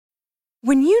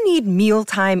When you need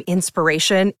mealtime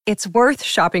inspiration, it's worth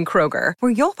shopping Kroger,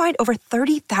 where you'll find over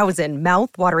 30,000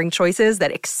 mouth-watering choices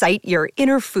that excite your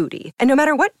inner foodie. And no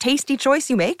matter what tasty choice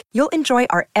you make, you'll enjoy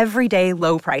our everyday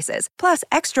low prices, plus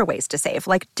extra ways to save,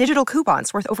 like digital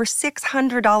coupons worth over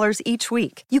 $600 each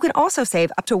week. You can also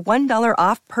save up to $1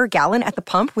 off per gallon at the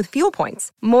pump with fuel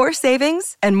points. More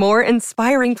savings and more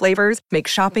inspiring flavors make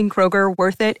shopping Kroger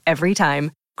worth it every time.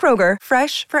 Kroger,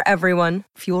 fresh for everyone.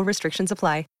 Fuel restrictions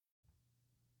apply.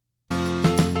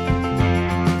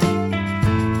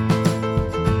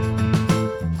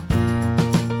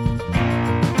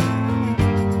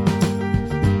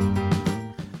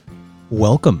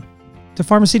 Welcome to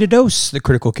Pharmacy to Dose, the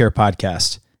Critical Care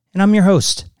Podcast. And I'm your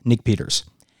host, Nick Peters.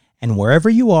 And wherever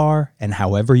you are and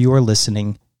however you are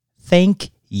listening, thank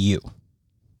you.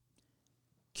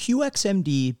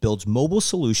 QXMD builds mobile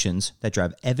solutions that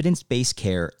drive evidence-based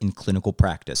care in clinical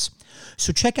practice.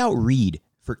 So check out Read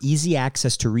for easy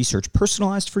access to research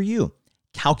personalized for you.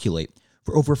 Calculate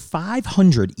for over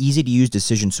 500 easy-to-use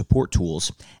decision support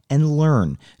tools. And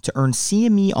Learn to earn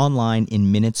CME online in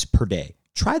minutes per day.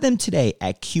 Try them today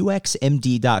at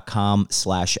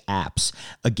qxmd.com/apps.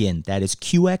 Again, that is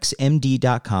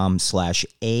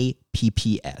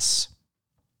qxmd.com/apps.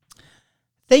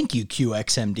 Thank you,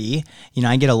 QXMD. You know,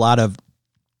 I get a lot of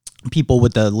people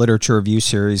with the literature review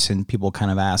series, and people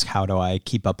kind of ask, how do I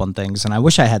keep up on things? And I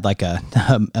wish I had like a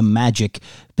magic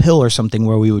pill or something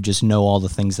where we would just know all the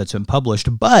things that's been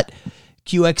published. But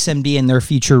QXMD and their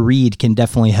feature Read can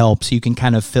definitely help. So you can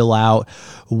kind of fill out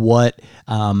what,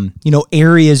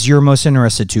 areas you're most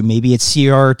interested to. Maybe it's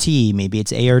CRT, maybe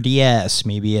it's ARDS,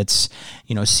 maybe it's,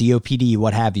 COPD,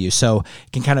 what have you. So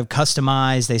you can kind of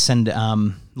customize. They send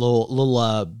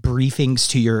little briefings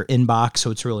to your inbox. So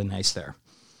it's really nice there.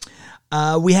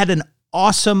 We had an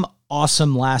awesome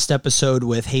last episode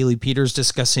with Haley Peters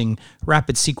discussing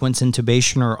rapid sequence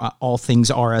intubation, or all things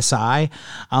RSI.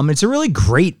 It's a really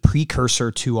great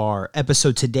precursor to our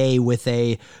episode today with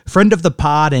a friend of the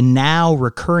pod and now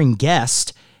recurring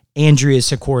guest, Andrea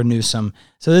Sikora Newsom.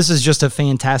 So this is just a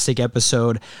fantastic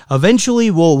episode.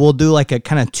 Eventually we'll do like a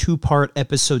kind of 2-part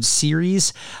episode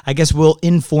series. I guess we'll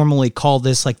informally call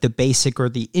this like the basic or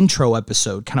the intro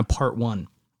episode, kind of part 1.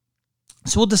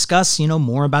 So we'll discuss,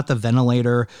 more about the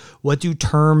ventilator. What do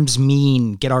terms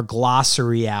mean? Get our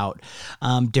glossary out.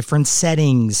 Different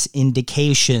settings,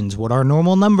 indications, what our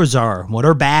normal numbers are, what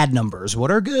are bad numbers,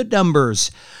 what are good numbers,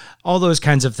 all those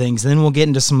kinds of things. And then we'll get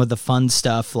into some of the fun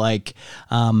stuff like,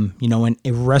 a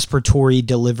respiratory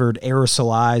delivered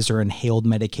aerosolized or inhaled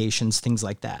medications, things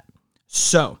like that.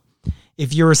 So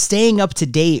if you're staying up to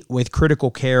date with critical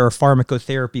care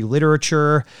pharmacotherapy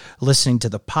literature, listening to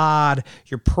the pod,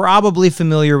 you're probably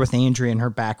familiar with Andrea and her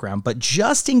background. But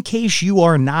just in case you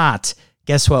are not,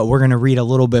 guess what? We're going to read a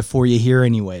little bit for you here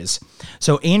anyways.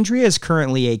 So Andrea is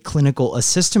currently a clinical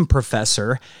assistant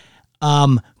professor.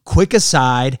 Quick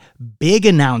aside, big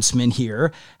announcement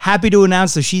here. Happy to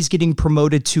announce that she's getting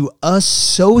promoted to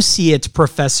associate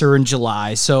professor in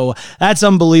July. So that's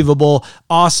unbelievable.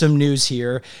 Awesome news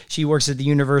here. She works at the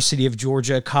University of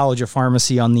Georgia College of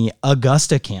Pharmacy on the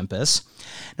Augusta campus.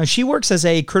 Now, she works as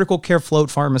a critical care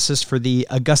float pharmacist for the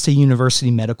Augusta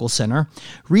University Medical Center.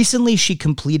 Recently, she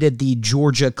completed the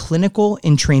Georgia Clinical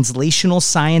and Translational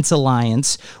Science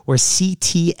Alliance, or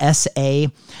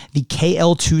CTSA, the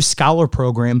KL2 Scholar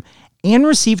Program, and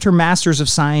received her Master's of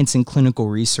Science in Clinical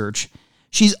Research.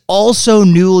 She's also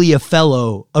newly a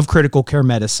fellow of critical care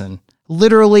medicine.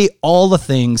 Literally all the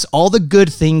things, all the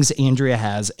good things Andrea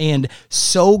has, and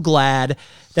so glad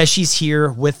that she's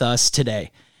here with us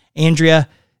today. Andrea,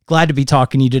 glad to be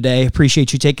talking to you today.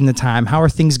 Appreciate you taking the time. How are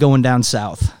things going down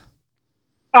south?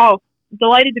 Oh,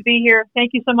 delighted to be here.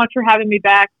 Thank you so much for having me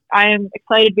back. I am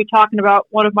excited to be talking about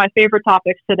one of my favorite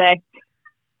topics today.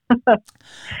 And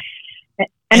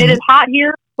it is hot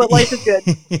here, but life is good.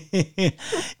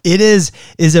 It is.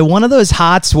 Is it one of those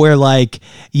hots where like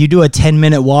you do a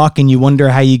 10-minute walk and you wonder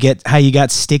how you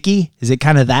got sticky? Is it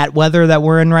kind of that weather that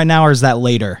we're in right now, or is that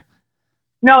later?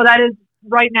 No, that is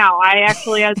right now. I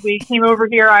actually, as we came over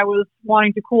here, I was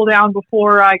wanting to cool down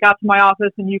before I got to my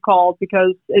office and you called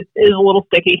because it is a little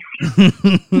sticky.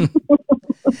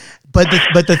 But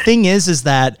the thing is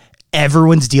that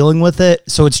everyone's dealing with it.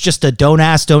 So it's just a don't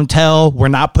ask, don't tell. We're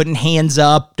not putting hands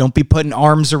up. Don't be putting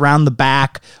arms around the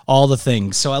back, all the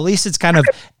things. So at least it's kind of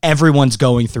everyone's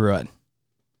going through it.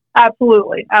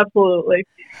 Absolutely. Absolutely.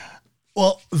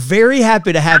 Well, very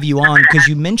happy to have you on because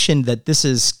you mentioned that this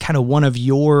is kind of one of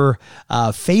your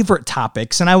favorite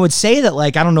topics. And I would say that,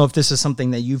 like, I don't know if this is something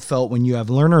that you felt when you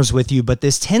have learners with you, but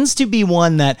this tends to be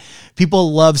one that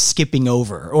people love skipping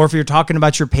over. Or if you're talking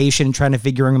about your patient and trying to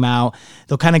figure them out,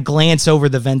 they'll kind of glance over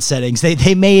the vent settings.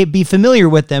 They may be familiar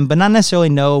with them, but not necessarily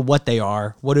know what they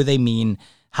are. What do they mean?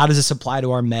 How does this apply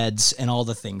to our meds and all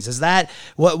the things? Is that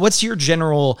what's your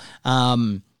general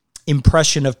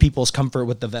impression of people's comfort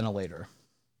with the ventilator?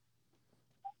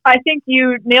 I think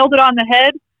you nailed it on the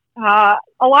head.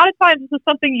 A lot of times this is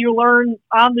something you learn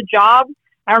on the job.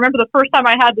 I remember the first time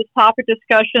I had this topic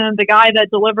discussion, the guy that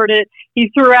delivered it,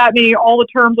 he threw at me all the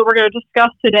terms that we're going to discuss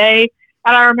today.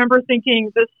 And I remember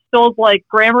thinking this feels like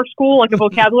grammar school, like a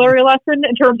vocabulary lesson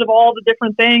in terms of all the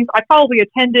different things. I probably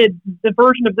attended the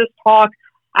version of this talk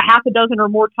a half a dozen or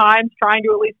more times trying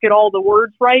to at least get all the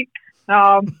words right.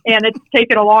 And it's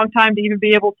taken a long time to even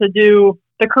be able to do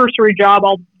the cursory job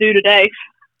I'll do today.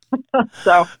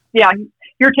 So, yeah,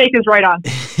 your take is right on.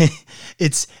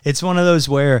 It's one of those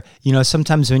where, you know,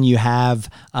 sometimes when you have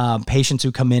patients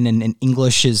who come in and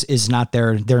English is not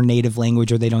their native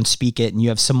language or they don't speak it, and you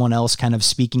have someone else kind of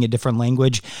speaking a different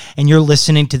language and you're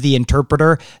listening to the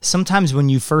interpreter, sometimes when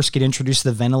you first get introduced to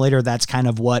the ventilator, that's kind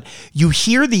of what you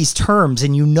hear these terms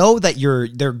and you know that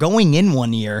they're going in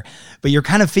one ear, but you're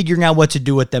kind of figuring out what to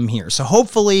do with them here. So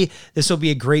hopefully this will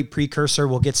be a great precursor.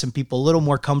 We'll get some people a little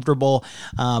more comfortable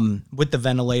with the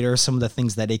ventilator, some of the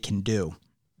things that it can do.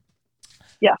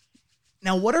 Yeah.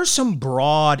 Now, what are some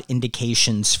broad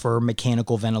indications for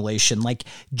mechanical ventilation? Like,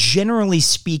 generally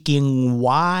speaking,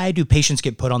 why do patients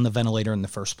get put on the ventilator in the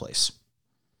first place?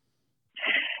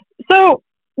 So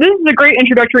this is a great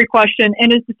introductory question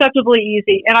and is deceptively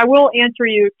easy. And I will answer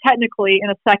you technically in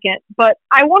a second, but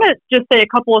I want to just say a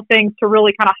couple of things to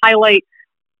really kind of highlight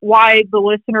why the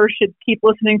listeners should keep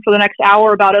listening for the next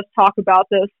hour about us talk about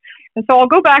this. And so I'll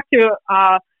go back to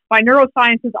my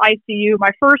neurosciences ICU,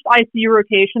 my first ICU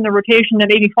rotation, the rotation that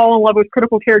made me fall in love with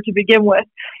critical care to begin with.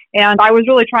 And I was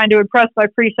really trying to impress my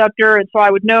preceptor. And so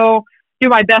I would do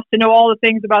my best to know all the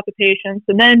things about the patients.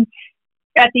 And then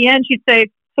at the end, she'd say,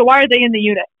 so why are they in the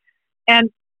unit? And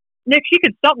Nick, she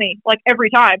could stump me like every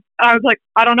time. I was like,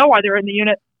 I don't know why they're in the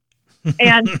unit.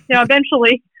 And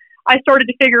eventually I started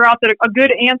to figure out that a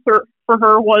good answer for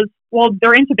her was, well,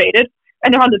 they're intubated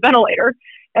and they're on the ventilator.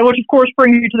 And which, of course,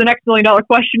 brings you to the next $1 million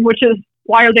question, which is,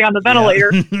 why are they on the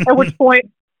ventilator? Yeah. At which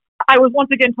point, I was once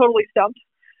again totally stumped.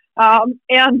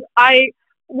 And I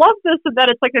love this, that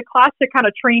it's like a classic kind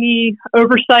of trainee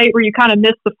oversight where you kind of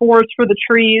miss the forest for the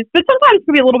trees. But sometimes it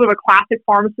can be a little bit of a classic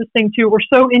pharmacist thing, too. We're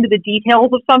so into the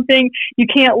details of something, you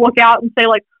can't look out and say,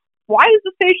 like, why is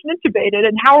this patient intubated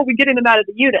and how are we getting them out of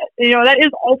the unit? You know, that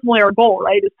is ultimately our goal,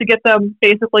 right, is to get them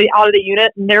basically out of the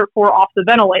unit and therefore off the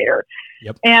ventilator.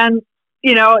 Yep. And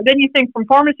you know, then you think from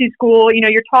pharmacy school, you know,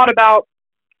 you're taught about,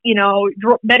 you know,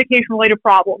 medication-related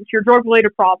problems, your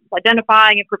drug-related problems,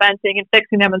 identifying and preventing and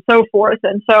fixing them and so forth.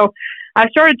 And so I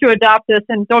started to adopt this,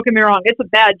 and don't get me wrong, it's a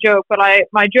bad joke, but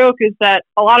my joke is that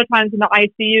a lot of times in the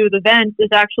ICU, the vent is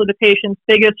actually the patient's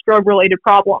biggest drug-related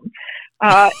problem.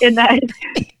 In that,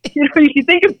 you know, if you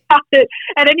think about it,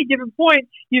 at any given point,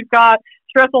 you've got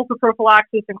stress ulcer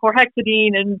prophylaxis and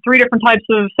chlorhexidine and 3 different types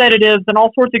of sedatives and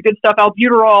all sorts of good stuff,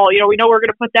 albuterol, you know, we know we're going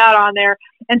to put that on there.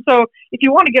 And so if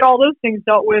you want to get all those things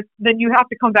dealt with, then you have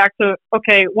to come back to,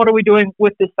 okay, what are we doing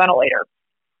with this ventilator?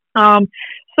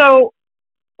 So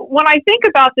when I think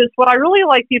about this, what I really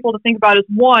like people to think about is,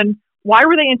 one, why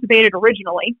were they intubated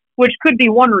originally, which could be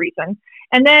one reason.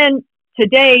 And then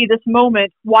today, this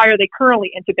moment, why are they currently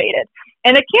intubated?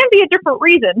 And it can be a different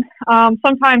reason,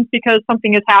 sometimes because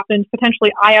something has happened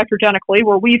potentially iatrogenically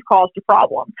where we've caused a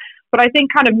problem. But I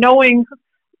think kind of knowing,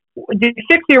 did we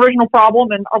fix the original problem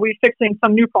and are we fixing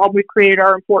some new problem we've created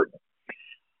are important.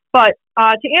 But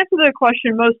to answer the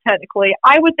question most technically,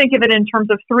 I would think of it in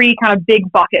terms of 3 kind of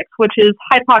big buckets, which is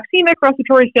hypoxemic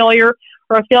respiratory failure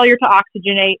or a failure to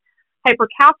oxygenate,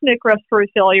 hypercapnic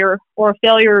respiratory failure or a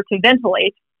failure to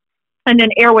ventilate, and then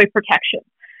airway protection.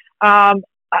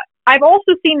 I've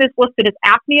also seen this listed as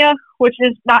apnea, which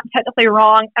is not technically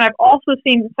wrong. And I've also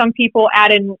seen some people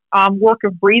add in work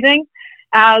of breathing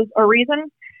as a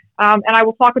reason. And I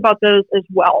will talk about those as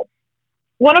well.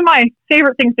 One of my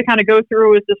favorite things to kind of go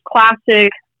through is this classic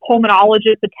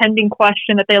pulmonologist attending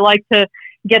question that they like to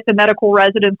get the medical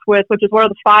residents with, which is what are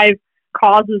the 5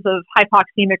 causes of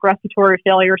hypoxemic respiratory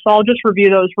failure. So I'll just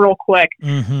review those real quick.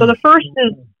 Mm-hmm. So the first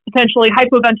is potentially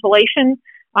hypoventilation,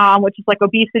 which is like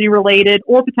obesity related,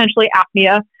 or potentially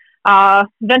apnea,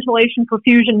 ventilation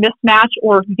perfusion mismatch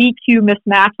or VQ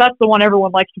mismatch. That's the one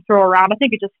everyone likes to throw around. I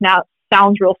think it just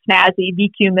sounds real snazzy,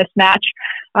 VQ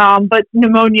mismatch. But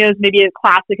pneumonia is maybe a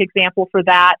classic example for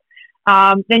that.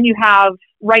 Then you have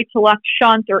right to left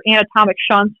shunt or anatomic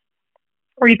shunts,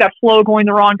 where you've got flow going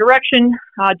the wrong direction,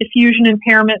 diffusion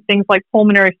impairment, things like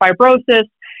pulmonary fibrosis,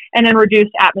 and then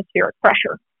reduced atmospheric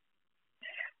pressure.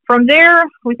 From there,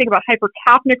 we think about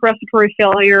hypercapnic respiratory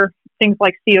failure, things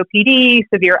like COPD,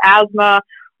 severe asthma,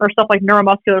 or stuff like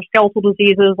neuromuscular skeletal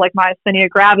diseases like myasthenia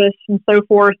gravis and so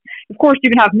forth. Of course, you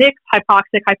can have mixed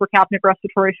hypoxic hypercapnic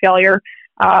respiratory failure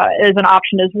as an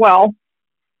option as well.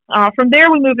 From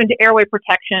there, we move into airway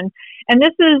protection. And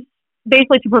this is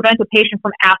basically to prevent a patient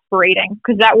from aspirating,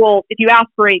 because that will, if you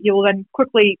aspirate, you will then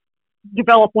quickly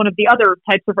develop one of the other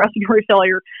types of respiratory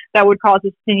failure that would cause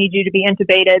us to need you to be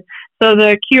intubated. So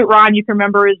the acute RON you can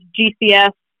remember is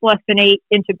GCS less than 8,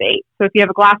 intubate. So if you have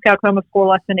a Glasgow Coma score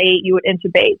less than 8, you would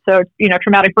intubate. So,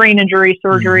 traumatic brain injury,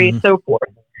 surgery, so forth.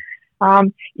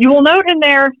 You will note in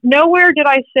there, nowhere did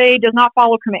I say does not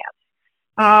follow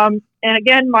commands. And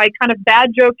again, my kind of bad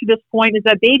joke to this point is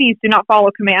that babies do not follow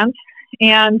commands.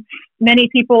 And many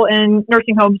people in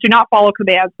nursing homes do not follow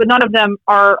commands, but none of them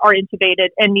are intubated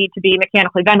and need to be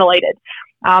mechanically ventilated.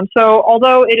 So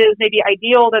although it is maybe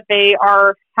ideal that they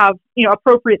have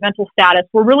appropriate mental status,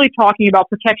 we're really talking about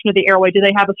protection of the airway. Do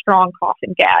they have a strong cough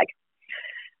and gag?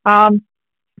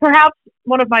 Perhaps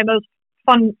one of my most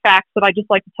fun facts that I just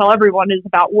like to tell everyone is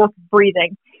about work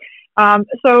breathing.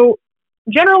 So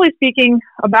generally speaking,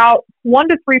 about 1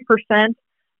 to 3%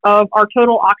 of our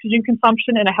total oxygen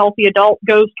consumption in a healthy adult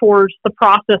goes towards the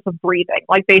process of breathing,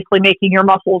 like basically making your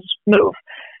muscles move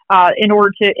in order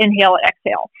to inhale and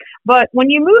exhale. But when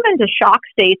you move into shock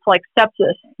states like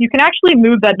sepsis, you can actually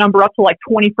move that number up to like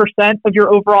 20% of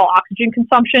your overall oxygen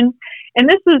consumption. And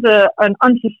this is an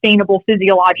unsustainable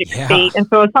physiologic state. And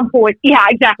so at some point, yeah,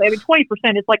 exactly. I mean, 20%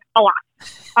 is like a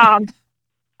lot.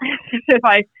 If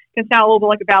I can sound a little bit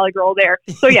like a valley girl there.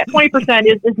 So yeah, 20%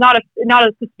 is not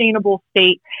a sustainable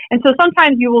state. And so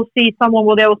sometimes you will see someone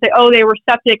they will say, oh, they were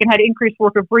septic and had increased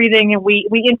work of breathing, and we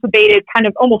intubated kind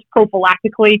of almost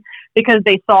prophylactically because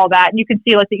they saw that. And you can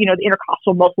see like the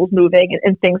intercostal muscles moving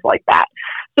and things like that.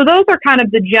 So those are kind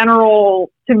of the general,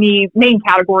 to me, main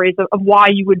categories of why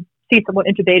you would see someone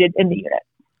intubated in the unit.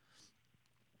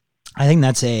 I think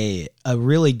that's a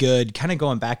really good, kind of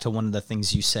going back to one of the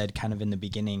things you said kind of in the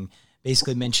beginning,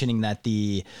 basically mentioning that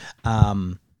the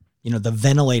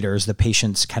ventilator is the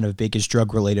patient's kind of biggest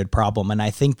drug-related problem. And I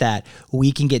think that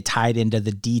we can get tied into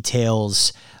the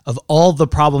details of all the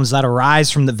problems that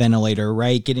arise from the ventilator,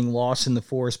 right? Getting lost in the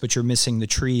forest, but you're missing the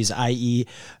trees, i.e.,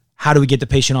 how do we get the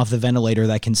patient off the ventilator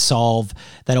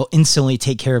that'll instantly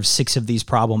take care of 6 of these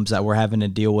problems that we're having to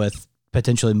deal with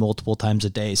potentially multiple times a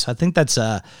day. So I think that's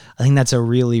a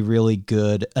really, really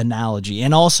good analogy.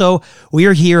 And also, we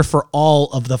are here for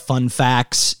all of the fun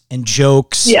facts and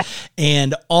jokes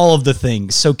and all of the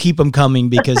things. So keep them coming,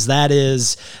 because that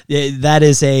is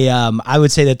I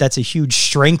would say that's a huge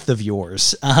strength of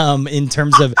yours in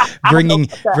terms of bringing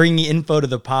info to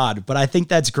the pod. But I think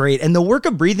that's great. And the work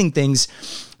of breathing things,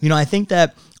 I think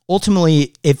that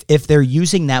ultimately, if they're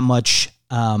using that much,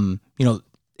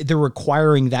 they're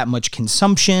requiring that much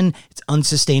consumption, it's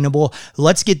unsustainable.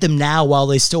 Let's get them now while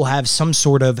they still have some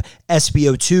sort of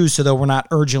SpO2, so that we're not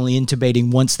urgently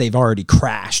intubating once they've already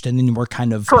crashed, and then we're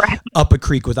kind of up a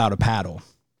creek without a paddle.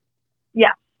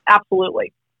 Yeah,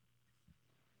 absolutely.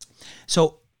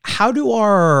 So how do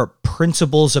our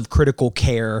principles of critical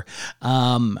care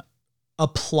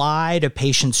apply to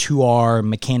patients who are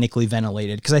mechanically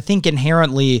ventilated? Because I think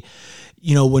inherently,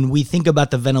 when we think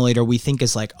about the ventilator, we think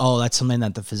it's like, oh, that's something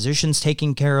that the physician's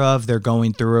taking care of. They're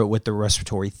going through it with the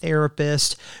respiratory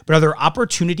therapist. But are there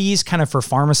opportunities kind of for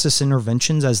pharmacist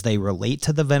interventions as they relate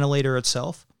to the ventilator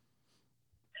itself?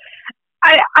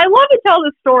 I love to tell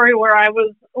this story where I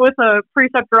was with a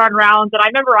preceptor on rounds, and I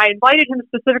remember I invited him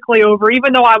specifically over,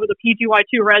 even though I was a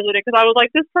PGY2 resident, because I was like,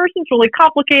 this person's really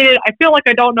complicated. I feel like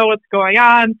I don't know what's going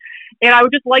on. And I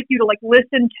would just like you to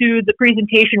listen to the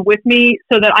presentation with me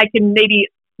so that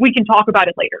we can talk about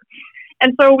it later.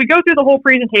 And so we go through the whole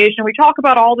presentation. We talk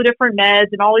about all the different meds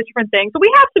and all these different things. So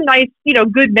we have some nice,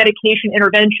 good medication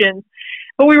interventions,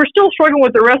 but we were still struggling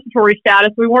with the respiratory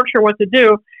status. We weren't sure what to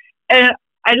do. And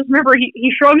I just remember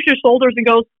he shrugs his shoulders and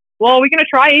goes, well, are we going to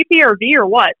try APRV or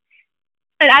what?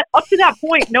 And up to that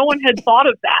point, no one had thought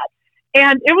of that.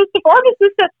 And it was the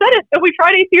pharmacist that said it, and we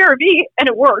tried APRV, and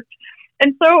it worked.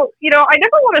 And so, I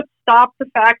never want to stop the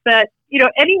fact that,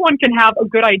 anyone can have a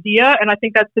good idea. And I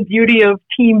think that's the beauty of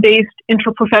team-based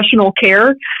interprofessional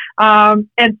care.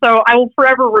 And so I will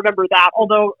forever remember that.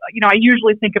 Although, I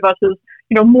usually think of us as,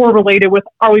 more related with,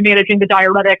 are we managing the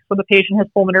diuretics when the patient has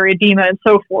pulmonary edema and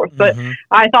so forth. But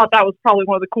I thought that was probably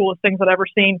one of the coolest things I've ever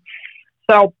seen.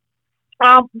 So,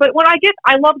 but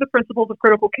I love the principles of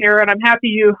critical care, and I'm happy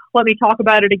you let me talk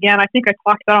about it again. I think I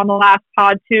talked about it on the last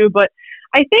pod too, but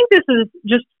I think this is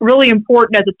just really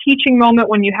important as a teaching moment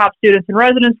when you have students and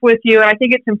residents with you. And I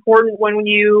think it's important when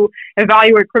you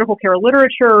evaluate critical care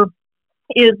literature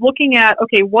is looking at,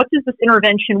 okay, what is this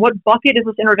intervention? What bucket is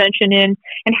this intervention in?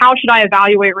 And how should I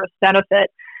evaluate risk benefit?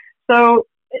 So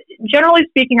generally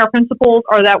speaking, our principles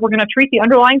are that we're going to treat the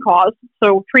underlying cause.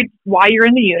 So treat why you're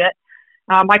in the unit.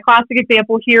 My classic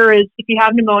example here is if you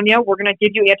have pneumonia, we're going to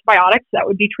give you antibiotics. That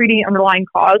would be treating the underlying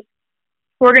cause.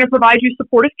 We're going to provide you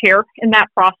supportive care in that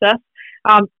process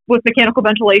with mechanical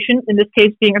ventilation, in this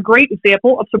case being a great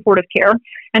example of supportive care.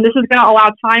 And this is going to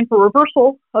allow time for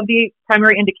reversal of the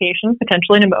primary indication,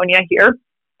 potentially pneumonia here.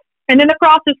 And in the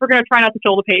process, we're going to try not to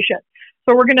kill the patient.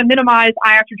 So we're going to minimize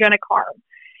iatrogenic harm.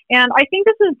 And I think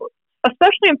this is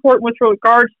especially important with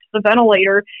regards to the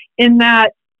ventilator in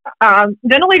that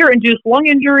ventilator-induced lung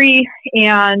injury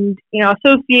and,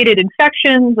 associated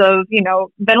infections of,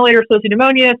 ventilator-associated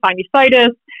pneumonia, sinusitis,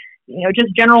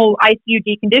 just general ICU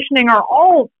deconditioning are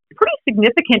all pretty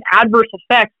significant adverse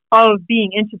effects of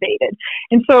being intubated.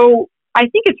 And so I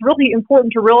think it's really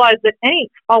important to realize that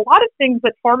a lot of things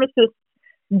that pharmacists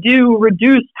do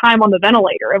reduce time on the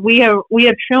ventilator, and we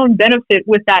have shown benefit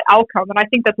with that outcome. And I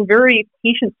think that's a very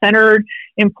patient-centered,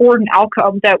 important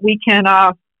outcome that we can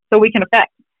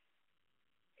affect.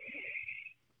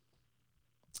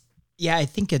 Yeah, I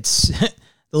think it's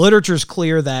the literature is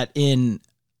clear that in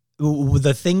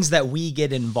the things that we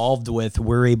get involved with,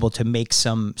 we're able to make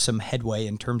some headway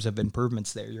in terms of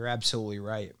improvements there. You're absolutely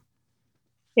right.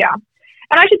 Yeah.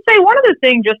 And I should say one other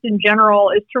thing just in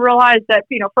general is to realize that,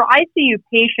 for ICU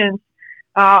patients,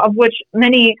 of which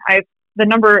many, the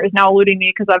number is now eluding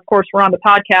me because of course we're on the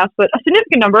podcast, but a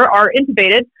significant number are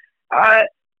intubated.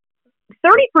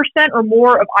 30% or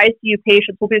more of ICU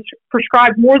patients will be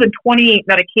prescribed more than 28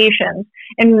 medications,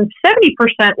 and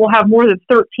 70% will have more than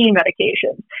 13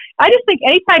 medications. I just think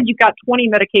anytime you've got 20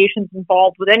 medications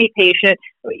involved with any patient,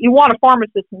 you want a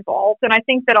pharmacist involved. And I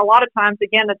think that a lot of times,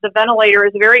 again, that the ventilator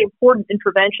is a very important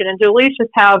intervention, and to at least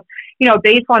just have, a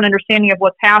baseline understanding of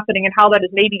what's happening and how that is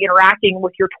maybe interacting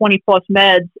with your 20 plus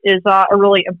meds is a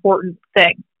really important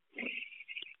thing.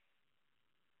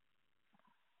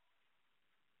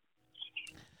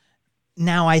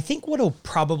 Now, I think what will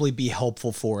probably be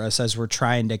helpful for us as we're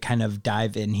trying to kind of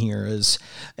dive in here is,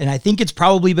 and I think it's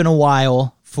probably been a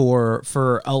while for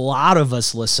a lot of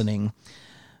us listening,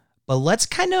 but let's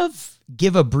kind of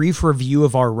give a brief review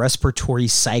of our respiratory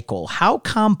cycle. How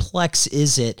complex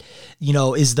is it,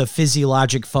 is the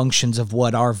physiologic functions of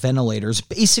what our ventilators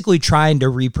basically trying to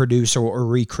reproduce or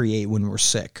recreate when we're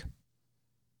sick?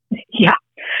 Yeah.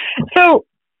 So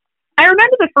I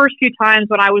remember the first few times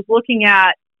when I was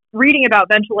reading about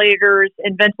ventilators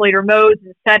and ventilator modes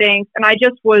and settings, and I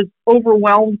just was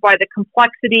overwhelmed by the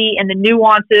complexity and the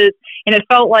nuances, and it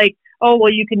felt like, oh,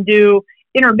 well, you can do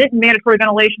intermittent mandatory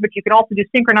ventilation, but you can also do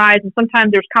synchronized, and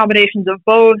sometimes there's combinations of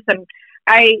both, and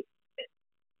it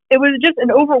was just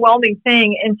an overwhelming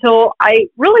thing until I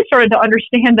really started to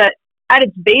understand that at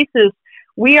its basis,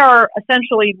 we are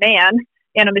essentially man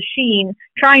and a machine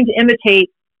trying to imitate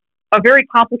a very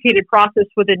complicated process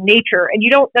within nature, and you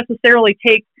don't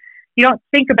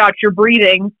think about your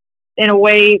breathing in a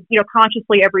way,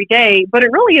 consciously every day, but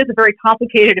it really is a very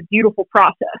complicated and beautiful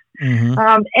process. Mm-hmm.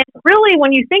 And really,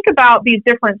 when you think about these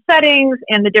different settings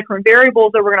and the different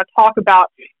variables that we're going to talk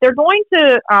about, they're going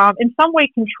to, in some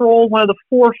way, control one of the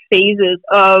four phases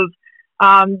of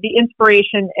the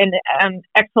inspiration and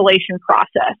exhalation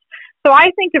process. So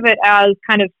I think of it as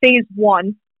kind of phase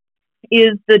one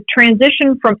is the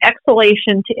transition from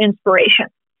exhalation to inspiration.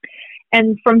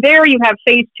 And from there, you have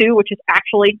phase two, which is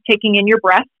actually taking in your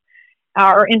breath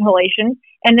or inhalation.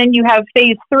 And then you have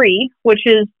phase three, which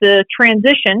is the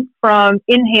transition from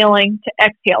inhaling to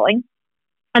exhaling.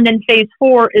 And then phase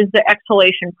four is the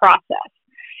exhalation process.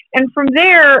 And from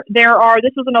there,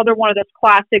 this is another one of those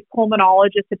classic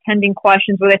pulmonologist attending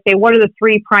questions where they say, what are the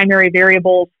three primary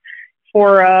variables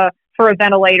for a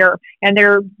ventilator? And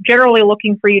they're generally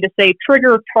looking for you to say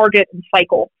trigger, target, and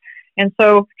cycle. And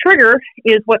so trigger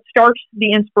is what starts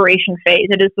the inspiration phase.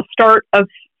 It is the start of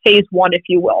phase one, if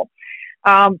you will.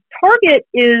 Target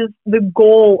is the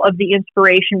goal of the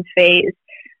inspiration phase.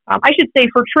 I should say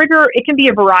for trigger, it can be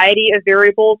a variety of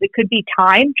variables. It could be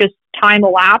time, just time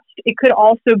elapsed. It could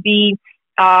also be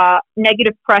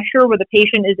negative pressure where the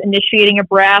patient is initiating a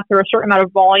breath or a certain amount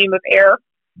of volume of air.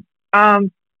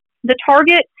 The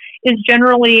target is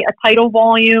generally a tidal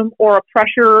volume or a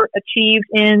pressure achieved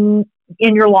in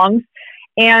your lungs.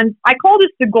 And I call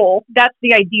this the goal. That's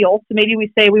the ideal. So maybe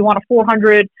we say we want a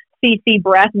 400 cc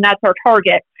breath, and that's our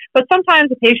target. But sometimes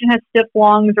a patient has stiff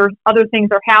lungs or other things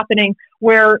are happening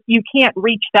where you can't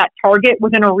reach that target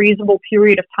within a reasonable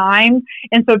period of time.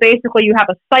 And so basically you have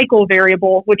a cycle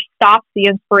variable which stops the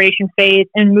inspiration phase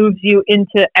and moves you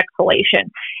into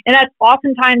exhalation. And that's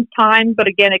oftentimes time, but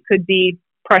again, it could be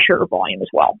pressure or volume as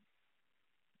well.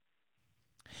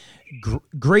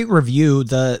 Great review.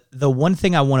 The one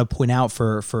thing I want to point out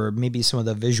for maybe some of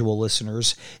the visual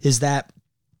listeners is that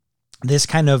this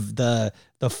kind of the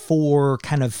four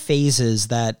kind of phases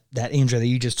that Andrea, that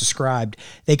you just described,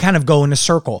 they kind of go in a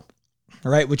circle,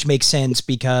 right? Which makes sense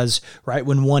because, right,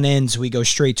 when one ends, we go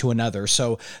straight to another.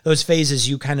 So those phases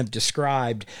you kind of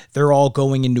described, they're all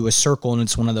going into a circle, and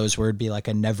it's one of those where it'd be like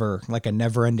a never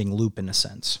ending loop in a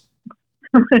sense.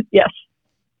 Yes.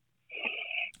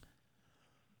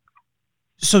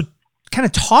 So kind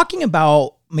of talking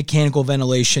about mechanical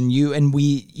ventilation,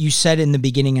 you said in the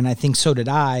beginning, and I think so did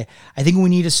I think we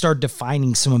need to start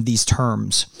defining some of these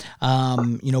terms.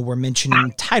 We're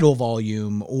mentioning tidal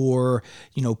volume or,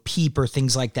 PEEP or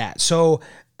things like that. So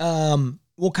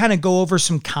we'll kind of go over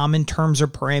some common terms or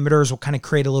parameters. We'll kind of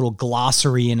create a little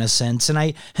glossary in a sense.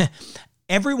 And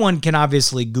everyone can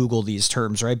obviously Google these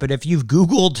terms, right? But if you've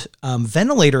Googled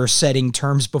ventilator setting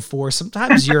terms before,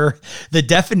 sometimes the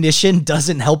definition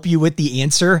doesn't help you with the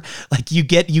answer. Like you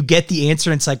get the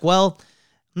answer and it's like, well,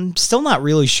 I'm still not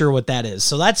really sure what that is.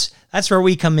 So that's where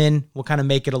we come in. We'll kind of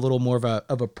make it a little more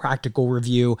of a practical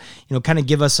review, kind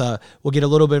of we'll get a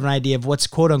little bit of an idea of what's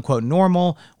quote unquote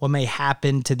normal, what may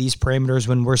happen to these parameters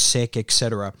when we're sick,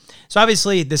 etc. So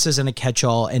obviously this isn't a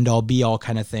catch-all, end-all, be-all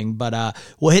kind of thing, but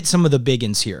we'll hit some of the big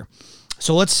ones here.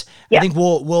 So I think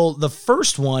the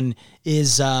first one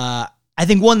is, I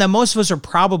think one that most of us are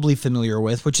probably familiar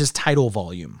with, which is tidal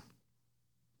volume.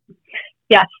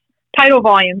 Yes. Tidal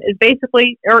volume is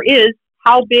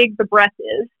how big the breath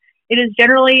is. It is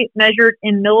generally measured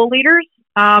in milliliters.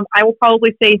 I will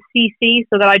probably say cc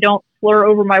so that I don't slur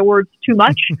over my words too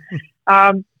much.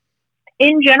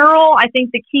 In general, I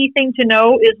think the key thing to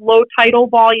know is low tidal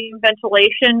volume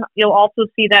ventilation. You'll also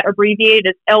see that abbreviated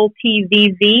as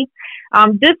LTVV.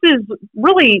 This is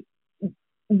really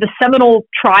the seminal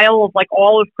trial of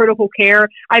all of critical care.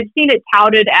 I've seen it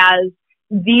touted as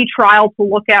the trial to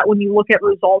look at when you look at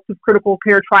results of critical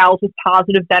care trials with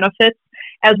positive benefits,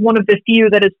 as one of the few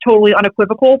that is totally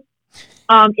unequivocal.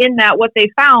 In that, what they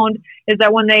found is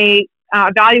that when they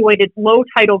evaluated low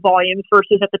tidal volumes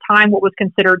versus at the time what was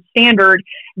considered standard,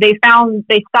 they found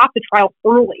they stopped the trial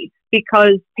early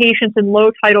because patients in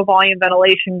low tidal volume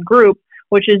ventilation group,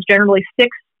 which is generally 6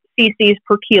 cc's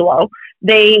per kilo,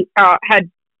 they had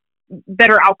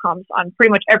better outcomes on pretty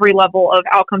much every level of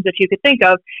outcomes that you could think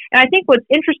of. And I think what's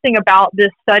interesting about this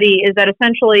study is that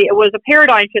essentially it was a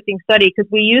paradigm shifting study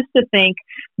because we used to think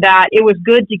that it was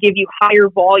good to give you higher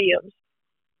volumes,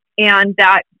 and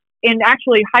that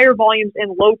actually higher volumes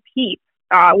in low PEEP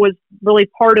was really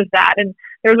part of that. And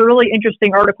there's a really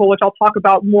interesting article, which I'll talk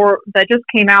about more, that just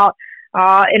came out.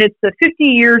 And it's the 50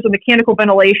 years of mechanical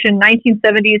ventilation,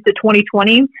 1970s to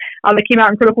 2020, that came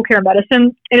out in Critical Care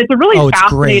Medicine. And it's a really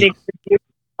fascinating review.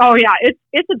 Oh, yeah,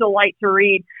 it's a delight to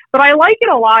read. But I like it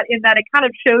a lot in that it kind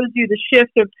of shows you the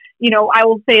shift of, I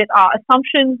will say it,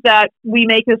 assumptions that we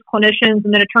make as clinicians,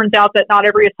 and then it turns out that not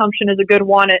every assumption is a good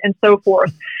one, and so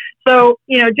forth. So,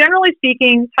 generally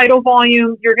speaking, tidal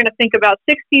volume, you're going to think about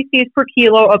 6 cc's per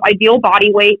kilo of ideal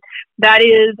body weight. That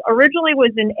is originally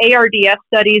was in ARDS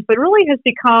studies, but really has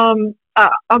become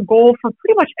a goal for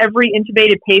pretty much every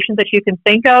intubated patient that you can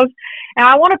think of. And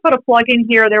I want to put a plug in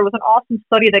here. There was an awesome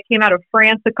study that came out of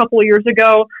France a couple of years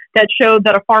ago that showed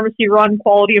that a pharmacy-run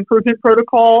quality improvement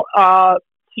protocol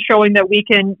showing that we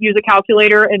can use a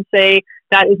calculator and say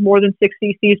that is more than 6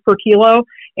 cc's per kilo,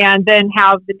 and then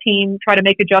have the team try to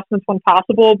make adjustments when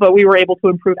possible, but we were able to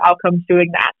improve outcomes doing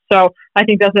that. So I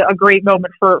think that's a great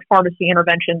moment for pharmacy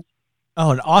interventions.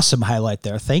 Oh, an awesome highlight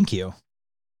there. Thank you.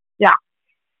 Yeah.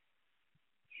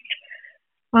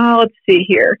 Let's see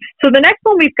here. So the next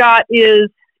one we've got is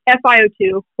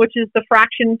FiO2, which is the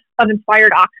fraction of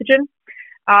inspired oxygen.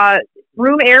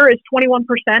 Room air is 21%.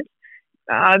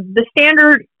 The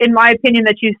standard, in my opinion,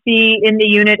 that you see in the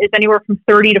unit is anywhere from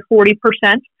 30 to 40%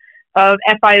 of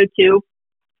FiO2.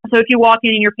 So if you walk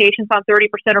in and your patient's on 30%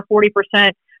 or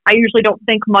 40%, I usually don't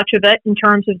think much of it in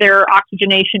terms of their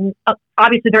oxygenation.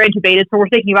 Obviously, they're intubated, so we're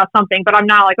thinking about something, but I'm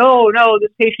not like, oh, no,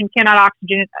 this patient cannot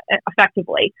oxygenate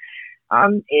effectively.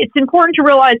 It's important to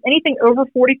realize anything over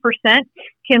 40%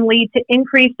 can lead to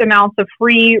increased amounts of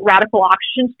free radical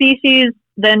oxygen species,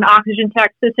 then oxygen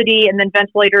toxicity, and then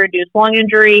ventilator-induced lung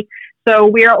injury. So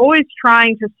we are always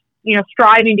trying to,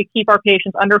 striving to keep our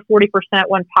patients under 40%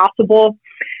 when possible.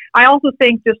 I also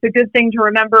think just a good thing to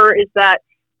remember is that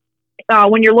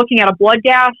when you're looking at a blood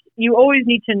gas, you always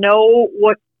need to know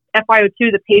what FiO2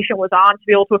 the patient was on to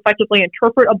be able to effectively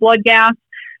interpret a blood gas.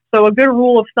 So a good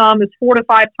rule of thumb is 4 to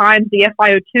 5 times the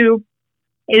FiO2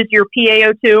 is your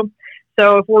PaO2.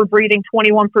 So if we're breathing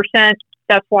 21%,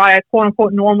 that's why a quote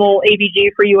unquote normal ABG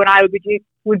for you and I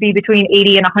would be between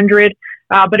 80 and 100.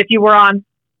 But if you were on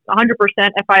 100%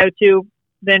 FiO2,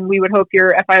 then we would hope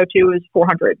your FiO2 is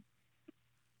 400.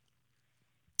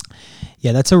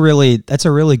 Yeah, that's a really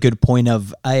good point.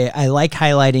 I like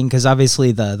highlighting, because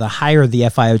obviously the higher the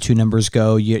FiO2 numbers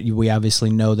go, we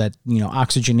obviously know that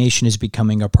oxygenation is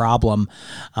becoming a problem,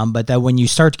 but that when you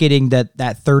start getting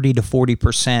that 30 to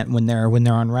 40% when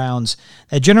they're on rounds,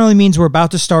 that generally means we're about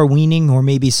to start weaning, or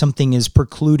maybe something is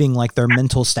precluding, like their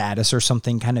mental status or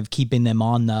something, kind of keeping them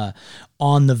on the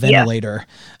ventilator.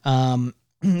 Yeah.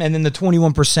 And then the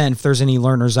 21%, if there's any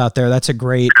learners out there, that's a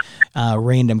great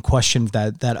random question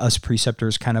that us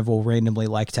preceptors kind of will randomly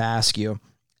like to ask you.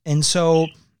 And so,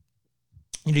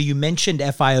 you mentioned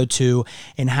FiO2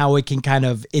 and how it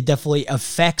definitely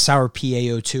affects our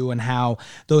PaO2 and how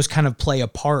those kind of play a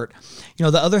part.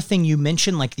 The other thing you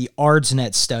mentioned, like the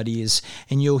ARDSNet studies,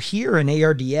 and you'll hear in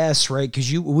ARDS, right?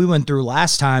 Because we went through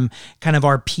last time kind of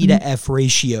our P to F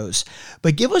ratios.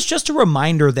 But give us just a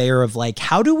reminder there of like,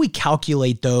 how do we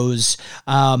calculate those?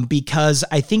 Because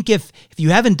I think if you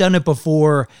haven't done it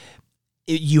before,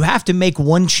 you have to make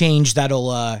one change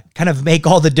that'll kind of make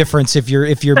all the difference if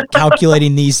you're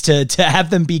calculating these to have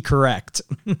them be correct.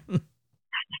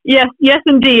 Yes,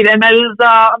 indeed. And that is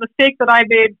a mistake that I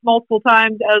made multiple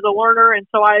times as a learner. And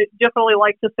so I definitely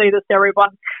like to say this to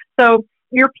everyone. So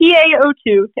your PaO2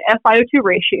 to FiO2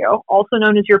 ratio, also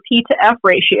known as your P to F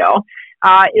ratio,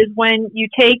 is when you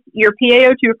take your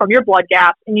PaO2 from your blood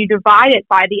gas and you divide it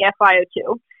by the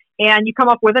FiO2 and you come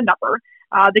up with a number.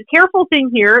 The careful thing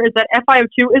here is that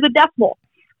FiO2 is a decimal.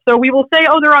 So we will say,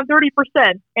 they're on 30%.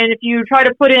 And if you try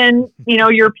to put in,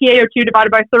 your PaO2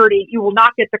 divided by 30, you will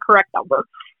not get the correct number.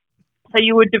 So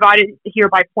you would divide it here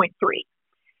by 0.3.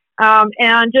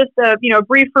 And just a,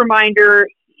 brief reminder,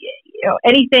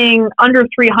 anything under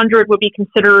 300 would be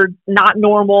considered not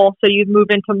normal. So you'd move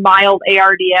into mild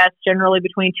ARDS, generally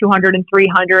between 200 and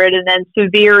 300. And then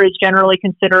severe is generally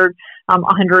considered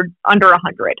 100, under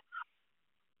 100.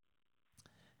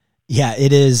 Yeah,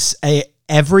 it is.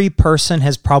 Every person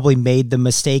has probably made the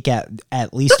mistake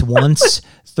at least once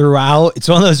throughout. It's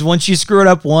one of those, once you screw it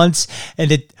up once,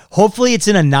 and hopefully it's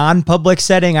in a non-public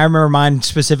setting. I remember mine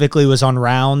specifically was on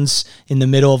rounds in the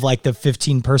middle of like the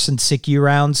 15-person SICU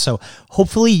rounds. So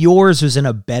hopefully yours was in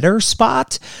a better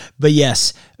spot. But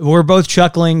yes, we're both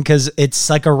chuckling because it's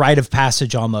like a rite of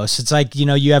passage almost. It's like,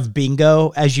 you have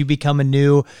bingo as you become a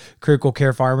new critical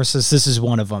care pharmacist. This is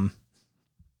one of them.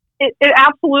 It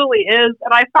absolutely is.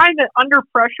 And I find that under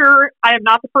pressure, I am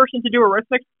not the person to do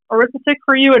arithmetic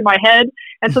for you in my head.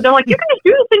 And so they're like, you can just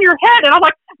do this in your head. And I'm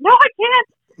like, no, I can't.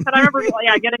 And I remember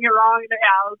getting it wrong. Yeah,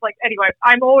 I was like, anyway,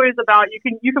 I'm always about, you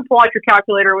can pull out your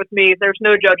calculator with me. There's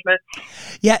no judgment.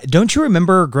 Yeah. Don't you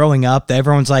remember growing up that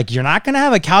everyone's like, you're not going to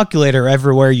have a calculator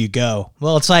everywhere you go?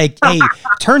 Well, it's like, hey,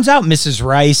 turns out, Mrs.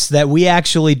 Rice, that we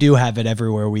actually do have it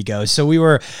everywhere we go. So we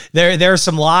were there. There are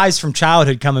some lies from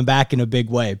childhood coming back in a big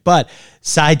way, but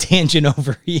side tangent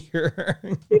over here.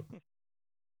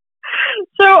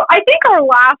 So I think our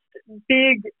last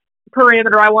big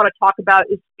parameter I want to talk about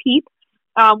is PEEP.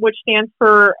 Which stands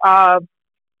for, oh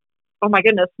my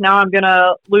goodness, now I'm going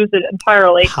to lose it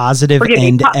entirely. Positive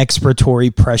end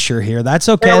expiratory pressure here. That's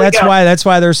okay. That's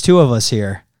why there's two of us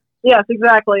here. Yes,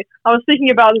 exactly. I was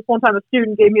thinking about this one time. A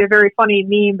student gave me a very funny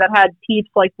meme that had peeps,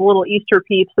 like the little Easter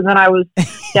peeps, and then I was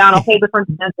down a whole different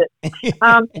sentence.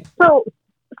 So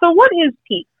what is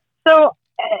PEEP? So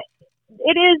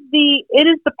it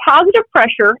is the positive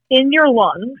pressure in your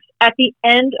lungs at the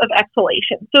end of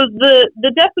exhalation. So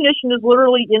the definition is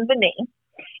literally in the name.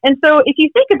 And so if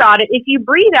you think about it, if you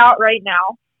breathe out right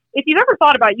now, if you've ever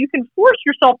thought about it, you can force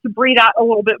yourself to breathe out a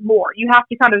little bit more. You have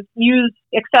to kind of use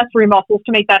accessory muscles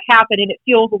to make that happen, and it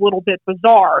feels a little bit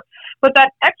bizarre. But that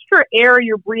extra air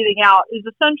you're breathing out is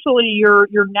essentially your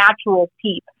natural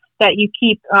PEEP that you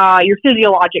keep, your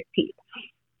physiologic PEEP.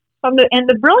 And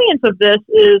the brilliance of this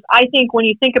is, I think, when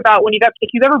you think about if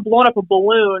you've ever blown up a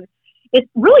balloon, it's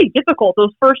really difficult,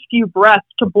 those first few breaths,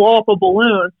 to blow up a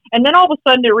balloon. And then all of a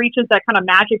sudden it reaches that kind of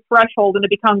magic threshold and it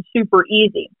becomes super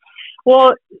easy.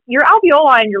 Well, your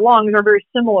alveoli and your lungs are very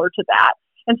similar to that.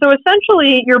 And so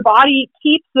essentially your body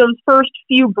keeps those first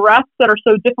few breaths that are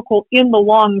so difficult in the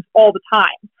lungs all the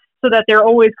time, so that they're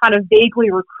always kind of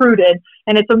vaguely recruited,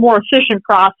 and it's a more efficient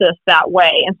process that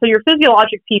way. And so your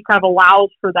physiologic PEEP kind of allows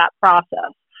for that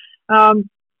process.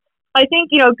 I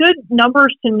think, good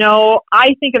numbers to know,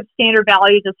 I think of standard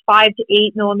values as 5 to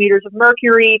 8 millimeters of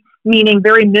mercury, meaning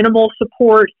very minimal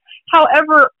support.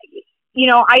 However,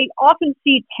 I often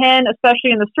see 10,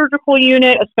 especially in the surgical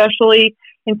unit, especially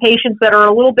in patients that are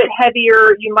a little bit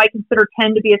heavier. You might consider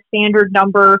 10 to be a standard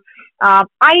number.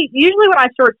 Usually when I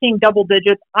start seeing double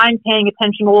digits, I'm paying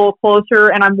attention a little closer,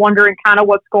 and I'm wondering kind of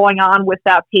what's going on with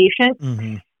that patient.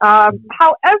 Mm-hmm.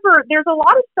 However, there's a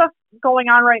lot of stuff going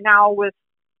on right now where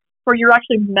you're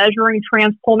actually measuring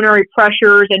transpulmonary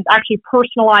pressures and actually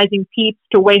personalizing PEEPs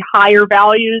to way higher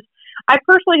values. I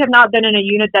personally have not been in a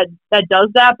unit that does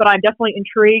that, but I'm definitely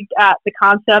intrigued at the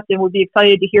concept and would be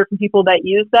excited to hear from people that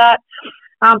use that.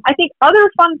 I think other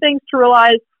fun things to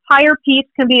realize, higher PEEPs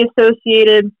can be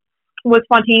associated with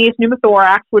spontaneous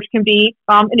pneumothorax, which can be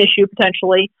an issue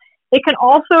potentially. It can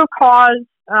also cause,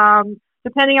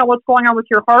 depending on what's going on with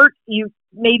your heart, you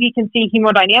maybe can see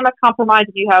hemodynamic compromise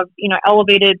if you have,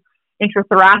 elevated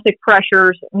intrathoracic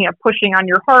pressures, pushing on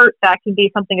your heart. That can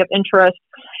be something of interest.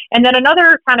 And then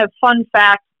another kind of fun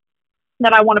fact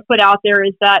that I want to put out there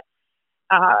is that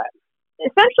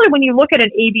essentially when you look at an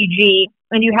ABG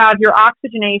and you have your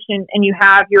oxygenation and you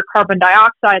have your carbon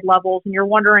dioxide levels and you're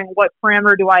wondering what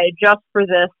parameter do I adjust for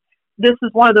this is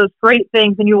one of those great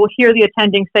things, and you will hear the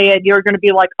attending say it. You're going to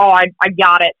be like, oh, I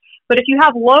got it. But if you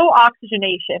have low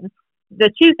oxygenation, the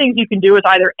two things you can do is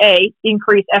either A,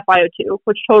 increase FiO2,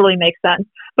 which totally makes sense.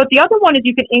 But the other one is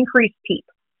you can increase PEEP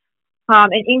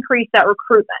and increase that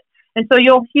recruitment. And so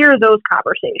you'll hear those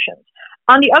conversations.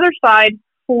 On the other side,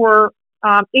 for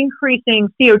increasing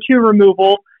CO2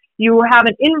 removal, you have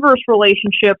an inverse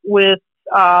relationship with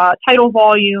tidal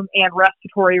volume and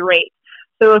respiratory rate.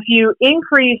 So if you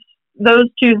increase those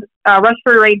two,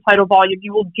 respiratory rate and tidal volume,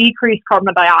 you will decrease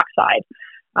carbon dioxide.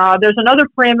 There's another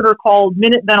parameter called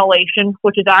minute ventilation,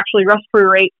 which is actually respiratory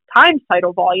rate times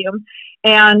tidal volume.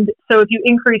 And so if you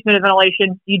increase minute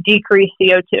ventilation, you decrease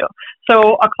CO2.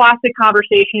 So a classic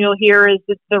conversation you'll hear is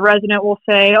that the resident will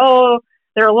say, oh,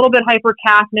 they're a little bit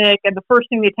hypercapnic. And the first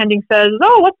thing the attending says is,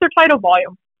 oh, what's their tidal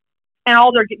volume? And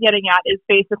all they're getting at is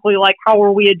basically like, how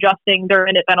are we adjusting their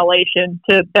minute ventilation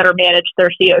to better manage their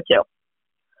CO2?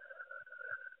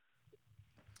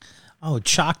 Oh,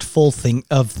 chocked full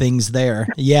of things there.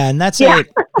 Yeah. And that's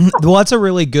that's a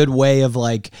really good way of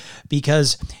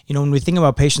because, when we think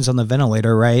about patients on the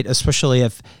ventilator, right, especially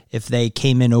if they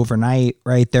came in overnight,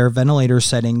 right, their ventilator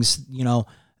settings,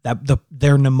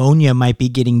 their pneumonia might be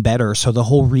getting better. So the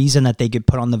whole reason that they get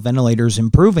put on the ventilator is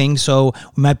improving. So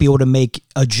we might be able to make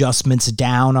adjustments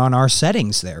down on our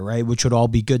settings there, right, which would all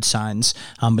be good signs.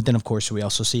 But then, of course, we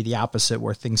also see the opposite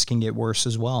where things can get worse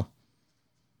as well.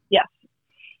 Yeah.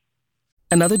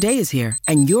 Another day is here,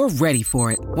 and you're ready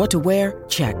for it. What to wear?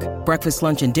 Check. Breakfast,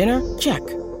 lunch, and dinner? Check.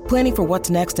 Planning for what's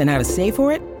next and how to save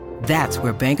for it? That's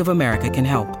where Bank of America can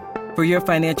help. For your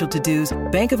financial to-dos,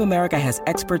 Bank of America has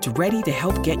experts ready to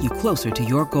help get you closer to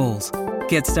your goals.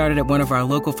 Get started at one of our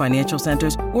local financial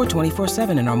centers or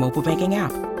 24/7 in our mobile banking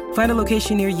app. Find a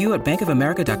location near you at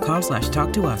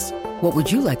bankofamerica.com/talktous. What would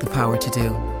you like the power to do?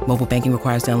 Mobile banking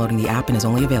requires downloading the app and is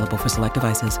only available for select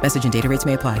devices. Message and data rates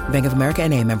may apply. Bank of America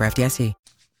NA, member FDIC.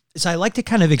 So I like to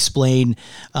kind of explain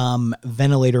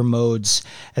ventilator modes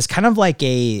as kind of like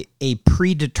a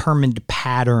predetermined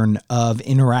pattern of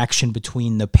interaction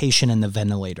between the patient and the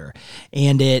ventilator.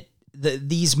 And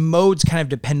these modes kind of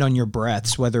depend on your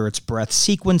breaths, whether it's breath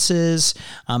sequences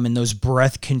and those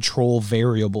breath control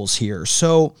variables here.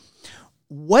 So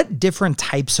what different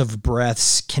types of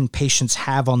breaths can patients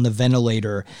have on the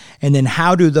ventilator? And then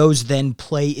how do those then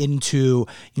play into,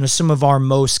 some of our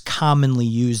most commonly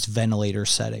used ventilator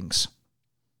settings?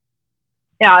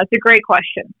 Yeah, it's a great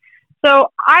question. So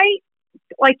I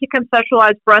like to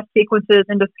conceptualize breath sequences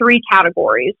into 3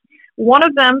 categories. One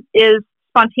of them is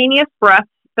spontaneous breaths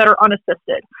that are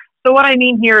unassisted. So what I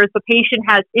mean here is the patient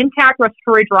has intact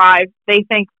respiratory drive. They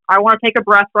think, I want to take a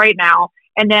breath right now.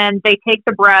 And then they take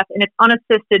the breath and it's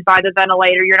unassisted by the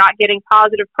ventilator. You're not getting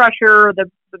positive pressure. The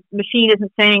machine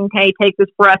isn't saying, hey, take this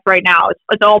breath right now.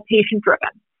 It's all patient driven.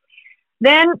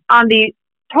 Then on the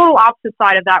total opposite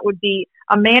side of that would be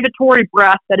a mandatory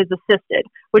breath that is assisted,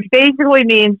 which basically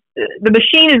means the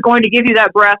machine is going to give you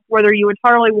that breath whether you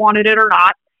entirely wanted it or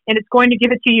not. And it's going to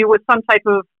give it to you with some type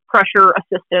of pressure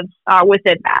assistance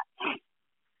within that.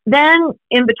 Then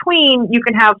in between, you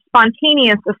can have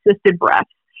spontaneous assisted breaths.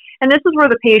 And this is where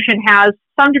the patient has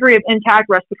some degree of intact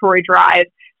respiratory drive.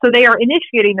 So they are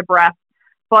initiating the breath,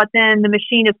 but then the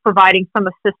machine is providing some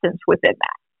assistance within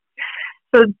that.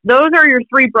 So those are your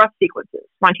three breath sequences: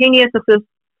 spontaneous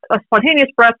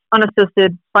breath,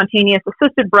 unassisted, spontaneous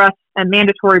assisted breath, and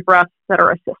mandatory breaths that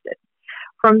are assisted.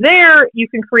 From there, you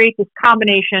can create this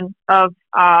combination of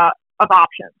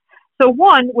options. So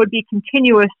one would be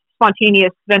continuous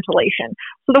spontaneous ventilation.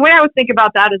 So the way I would think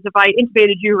about that is if I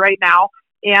intubated you right now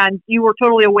and you were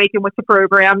totally awakened with the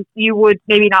program, you would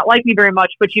maybe not like me very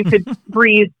much, but you could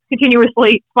breathe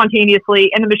continuously,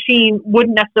 spontaneously, and the machine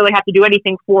wouldn't necessarily have to do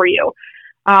anything for you.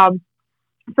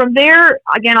 From there,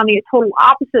 again, on the total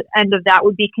opposite end of that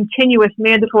would be continuous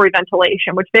mandatory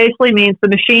ventilation, which basically means the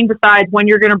machine decides when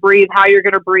you're going to breathe, how you're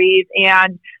going to breathe,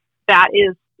 and that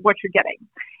is what you're getting.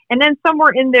 And then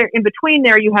somewhere in between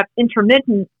there, you have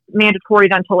intermittent mandatory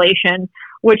ventilation,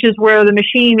 which is where the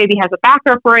machine maybe has a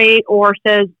backup rate or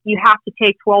says you have to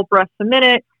take 12 breaths a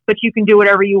minute, but you can do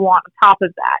whatever you want on top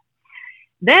of that.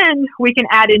 Then we can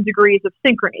add in degrees of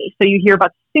synchrony. So you hear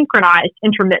about synchronized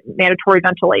intermittent mandatory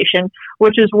ventilation,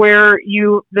 which is where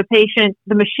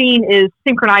the machine is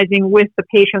synchronizing with the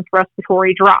patient's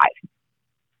respiratory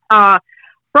drive.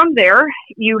 From there,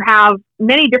 you have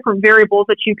many different variables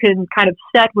that you can kind of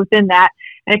set within that.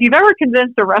 And if you've ever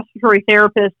convinced a respiratory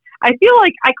therapist, I feel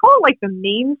like I call it like the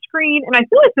main screen. And I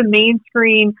feel like the main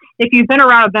screen, if you've been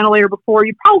around a ventilator before,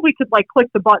 you probably could like click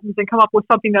the buttons and come up with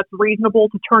something that's reasonable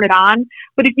to turn it on.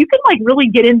 But if you can like really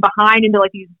get in behind into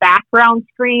like these background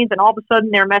screens and all of a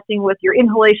sudden they're messing with your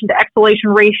inhalation to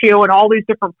exhalation ratio and all these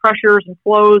different pressures and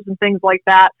flows and things like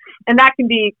that. And that can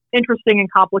be interesting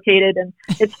and complicated. And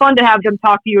it's fun to have them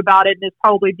talk to you about it. And it's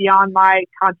probably beyond my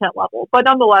content level. But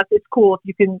nonetheless, it's cool if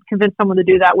you can convince someone to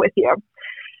do that with you.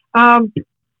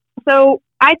 So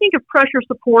I think of pressure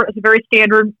support as a very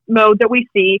standard mode that we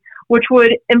see, which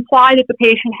would imply that the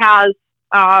patient has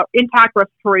intact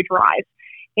respiratory drive,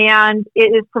 and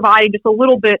it is providing just a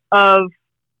little bit of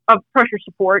pressure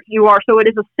support. So it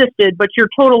is assisted, but you're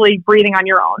totally breathing on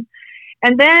your own.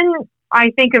 And then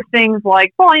I think of things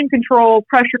like volume control,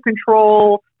 pressure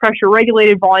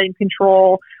regulated volume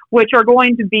control, which are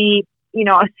going to be,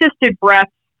 assisted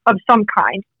breaths of some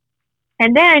kind.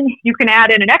 And then you can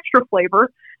add in an extra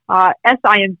flavor,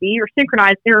 SIMV, or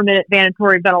synchronized intermittent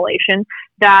mandatory ventilation,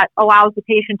 that allows the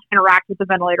patient to interact with the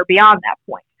ventilator beyond that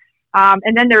point.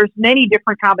 And then there's many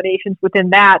different combinations within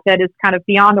that is kind of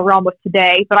beyond the realm of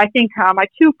today. But I think my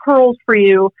two pearls for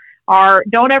you are: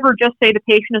 don't ever just say the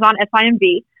patient is on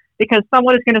SIMV, because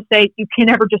someone is going to say you can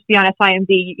never just be on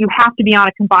SIMV. You have to be on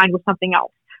it combined with something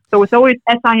else. So it's always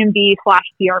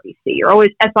SIMV/CRVC, or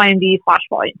always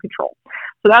SIMV/volume control.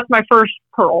 So that's my first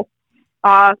pearl.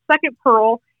 Second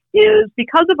pearl is,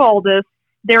 because of all this,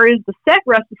 there is the set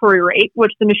respiratory rate,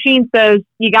 which the machine says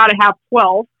you got to have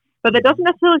 12, but that doesn't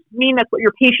necessarily mean that's what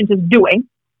your patient is doing.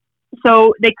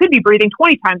 So they could be breathing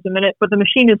 20 times a minute, but the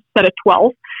machine is set at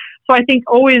 12. So I think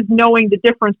always knowing the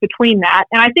difference between that.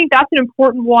 And I think that's an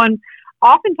important one.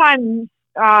 Oftentimes,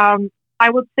 I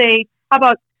would say, how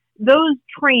about those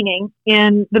training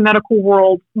in the medical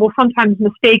world will sometimes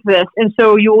mistake this. And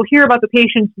so you will hear about the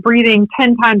patients breathing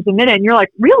 10 times a minute, and you're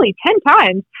like, really, 10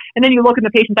 times? And then you look and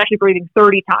the patient's actually breathing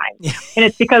 30 times. And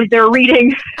it's because they're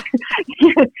reading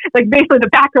like basically the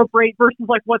backup rate versus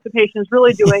like what the patient is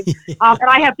really doing. And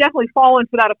I have definitely fallen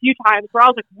for that a few times where I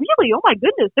was like, really? Oh my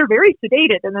goodness, they're very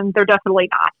sedated. And then they're definitely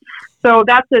not. So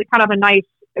that's a kind of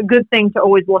a good thing to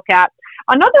always look at.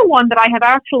 Another one that I have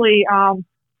actually,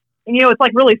 it's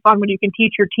like really fun when you can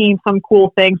teach your team some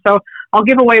cool thing. So I'll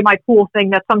give away my cool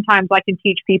thing that sometimes I can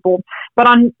teach people. But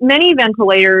on many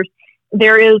ventilators,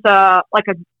 there is at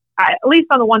least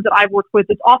on the ones that I've worked with,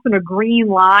 it's often a green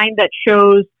line that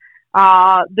shows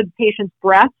the patient's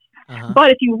breath. Uh-huh.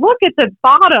 But if you look at the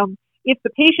bottom, if the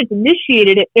patient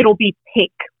initiated it, it'll be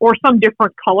pink or some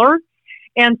different color.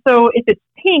 And so if it's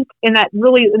pink in a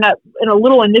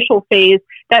little initial phase,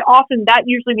 that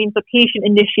usually means the patient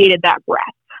initiated that breath.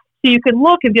 So you can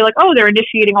look and be like, oh, they're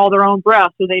initiating all their own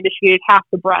breaths, so they initiated half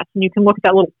the breath. And you can look at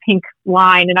that little pink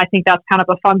line, and I think that's kind of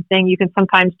a fun thing you can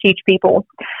sometimes teach people.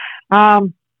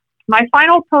 My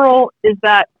final pearl is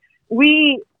that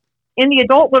in the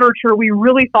adult literature, we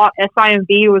really thought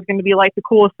SIMV was going to be like the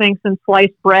coolest thing since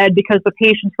sliced bread, because the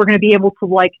patients were going to be able to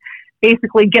like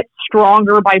basically get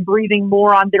stronger by breathing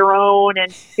more on their own,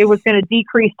 and it was going to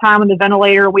decrease time on the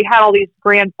ventilator. We had all these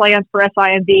grand plans for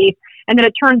SIMV. And then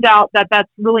it turns out that that's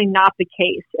really not the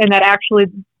case. And that actually,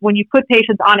 when you put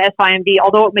patients on SIMV,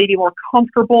 although it may be more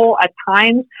comfortable at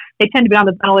times, they tend to be on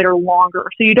the ventilator longer.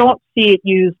 So you don't see it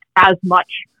used as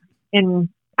much in,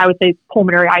 I would say,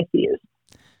 pulmonary ICUs.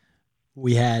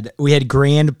 We had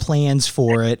grand plans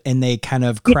for it, and they kind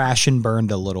of crash and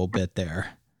burned a little bit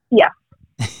there. Yeah.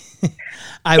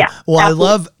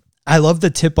 I love the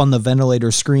tip on the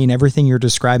ventilator screen. Everything you're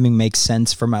describing makes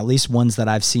sense from at least ones that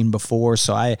I've seen before.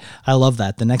 So I love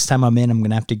that. The next time I'm in, I'm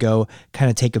going to have to go kind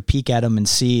of take a peek at them and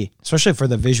see, especially for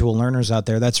the visual learners out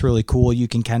there. That's really cool. You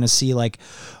can kind of see like,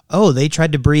 oh, they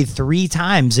tried to breathe 3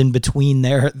 times in between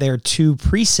their 2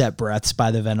 preset breaths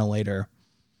by the ventilator.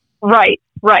 Right.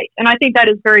 And I think that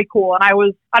is very cool. And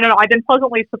I've been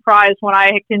pleasantly surprised when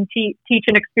I can teach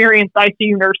an experienced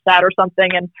ICU nurse that or something,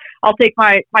 and I'll take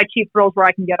my cheap thrills where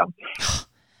I can get them.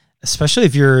 Especially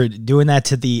if you're doing that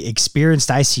to the experienced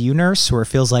ICU nurse where it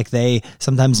feels like they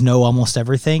sometimes know almost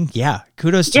everything. Yeah.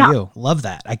 Kudos to you. Love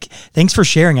that. Thanks for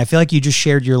sharing. I feel like you just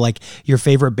shared your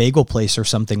favorite bagel place or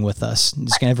something with us.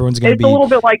 Everyone's going to be a little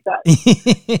bit like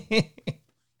that.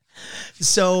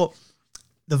 So,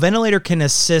 the ventilator can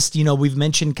assist, we've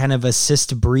mentioned kind of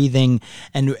assist breathing,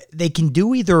 and they can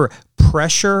do either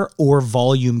pressure or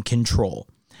volume control.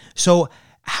 So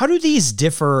how do these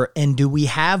differ, and do we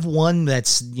have one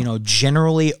that's,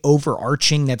 generally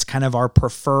overarching, that's kind of our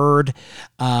preferred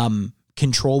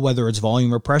control, whether it's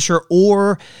volume or pressure,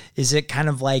 or is it kind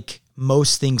of like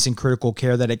most things in critical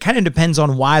care that it kind of depends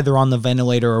on why they're on the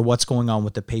ventilator or what's going on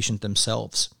with the patient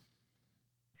themselves?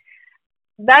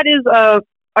 That is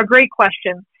a great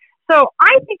question. So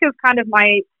I think of kind of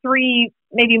my 3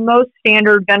 maybe most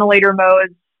standard ventilator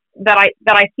modes that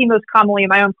I see most commonly in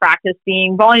my own practice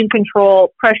being volume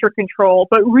control, pressure control,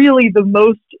 but really the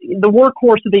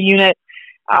workhorse of the unit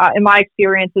in my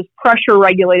experience is pressure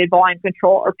regulated volume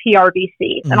control, or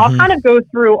PRVC. And I'll kind of go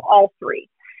through all 3.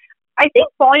 I think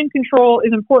volume control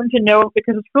is important to note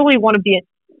because it's really one of the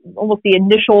almost the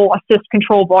initial assist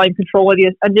control, volume control, or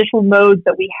the initial modes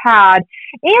that we had.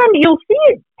 And you'll see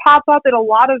it pop up in a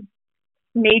lot of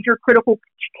major critical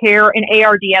care and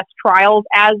ARDS trials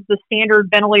as the standard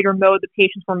ventilator mode the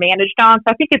patients were managed on. So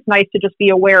I think it's nice to just be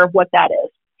aware of what that is.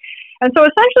 And so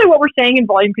essentially what we're saying in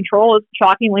volume control is,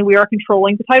 shockingly, we are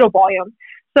controlling the tidal volume.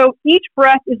 So each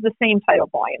breath is the same tidal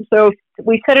volume. So if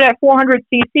we set it at 400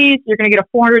 cc's, you're going to get a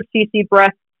 400 cc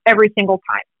breath every single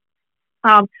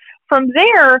time. From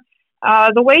there,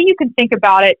 the way you can think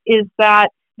about it is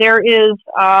that there is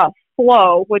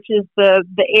flow, which is the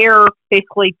air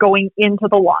basically going into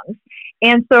the lungs.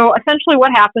 And so essentially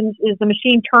what happens is the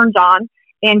machine turns on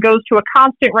and goes to a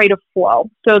constant rate of flow.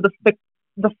 So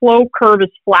the flow curve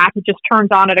is flat. It just turns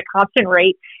on at a constant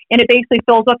rate, and it basically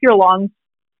fills up your lungs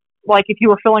like if you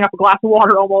were filling up a glass of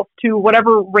water almost, to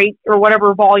whatever rate or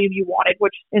whatever volume you wanted,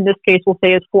 which in this case we'll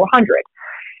say is 400.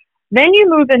 Then you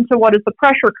move into what is the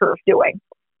pressure curve doing.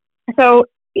 So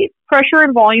pressure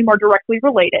and volume are directly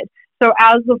related. So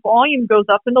as the volume goes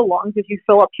up in the lungs, if you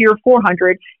fill up to your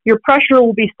 400, your pressure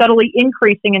will be steadily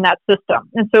increasing in that system.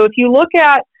 And so if you look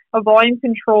at a volume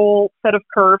control set of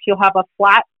curves, you'll have a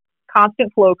flat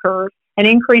constant flow curve, an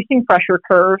increasing pressure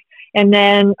curve, and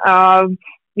then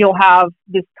you'll have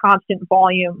this constant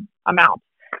volume amount.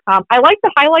 I like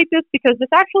to highlight this because this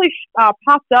actually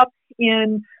popped up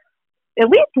in at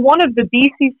least one of the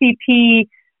BCCP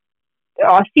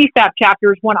CSAP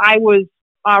chapters when I was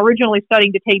originally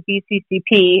studying to take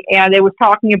BCCP, and it was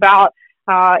talking about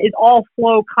is all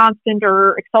flow constant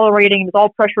or accelerating, is all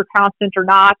pressure constant or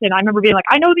not? And I remember being like,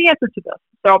 I know the answer to this.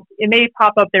 So it may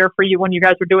pop up there for you when you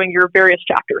guys are doing your various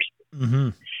chapters. Mm-hmm.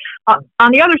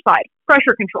 On the other side,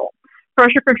 pressure control.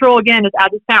 Pressure control, again, is as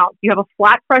it sounds. You have a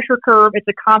flat pressure curve. It's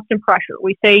a constant pressure.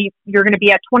 We say you're going to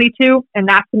be at 22, and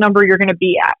that's the number you're going to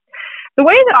be at. The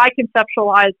way that I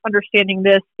conceptualize understanding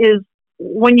this is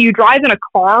when you drive in a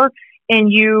car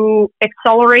and you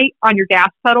accelerate on your gas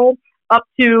pedal up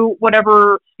to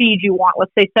whatever speed you want,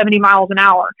 let's say 70 miles an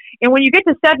hour. And when you get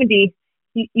to 70,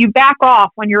 you back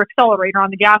off on your accelerator on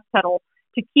the gas pedal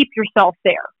to keep yourself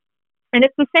there. And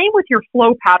it's the same with your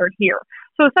flow pattern here.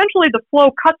 So essentially the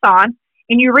flow cuts on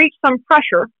and you reach some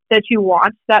pressure that you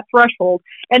want, that threshold,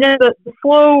 and then the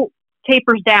flow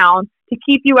tapers down to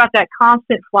keep you at that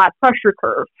constant flat pressure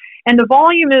curve. And the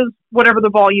volume is whatever the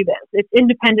volume is. It's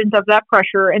independent of that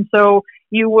pressure. And so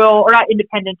you will, or not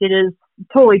independent, it is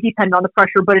totally dependent on the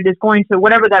pressure, but it is going to,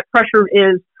 whatever that pressure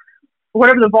is,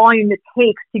 whatever the volume it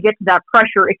takes to get to that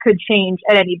pressure, it could change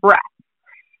at any breath.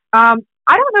 I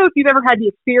don't know if you've ever had the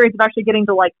experience of actually getting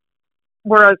to like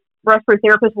where a respiratory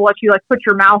therapist will let you like put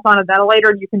your mouth on a ventilator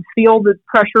and you can feel the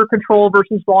pressure control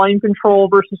versus volume control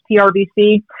versus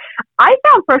PRVC. I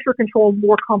found pressure control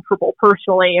more comfortable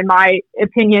personally, in my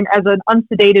opinion, as an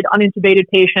unsedated, unintubated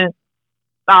patient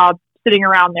sitting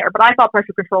around there. But I thought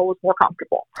pressure control was more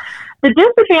comfortable. The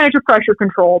disadvantage of pressure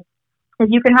control is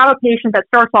you can have a patient that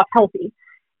starts off healthy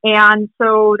And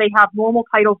so they have normal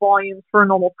tidal volumes for a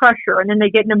normal pressure, and then they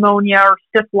get pneumonia or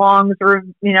stiff lungs or,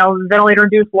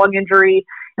 ventilator-induced lung injury.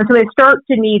 And so they start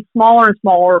to need smaller and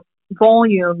smaller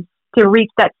volumes to reach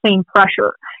that same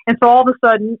pressure. And so all of a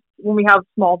sudden, when we have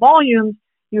small volumes,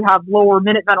 you have lower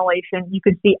minute ventilation. You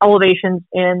can see elevations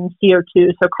in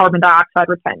CO2, so carbon dioxide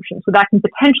retention. So that can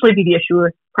potentially be the issue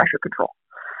with pressure control.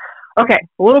 Okay,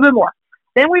 a little bit more.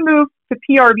 Then we move to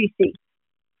PRVC.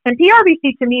 And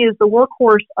PRVC to me is the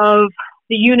workhorse of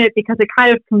the unit because it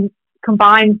kind of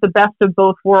combines the best of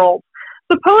both worlds.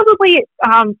 Supposedly,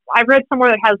 I read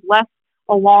somewhere that has less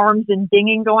alarms and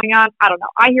dinging going on. I don't know.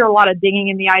 I hear a lot of dinging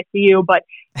in the ICU, but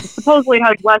supposedly it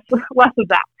has less of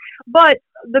that. But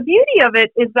the beauty of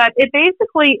it is that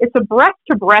it's a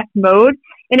breath-to-breath mode,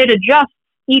 and it adjusts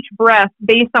each breath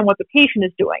based on what the patient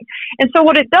is doing. And so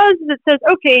what it does is it says,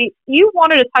 okay, you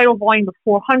wanted a tidal volume of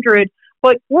 400,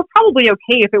 but we're probably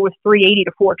okay if it was 380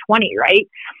 to 420, right?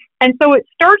 And so it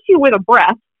starts you with a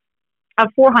breath of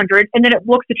 400, and then it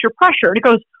looks at your pressure, and it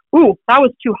goes, ooh, that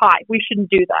was too high. We shouldn't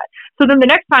do that. So then the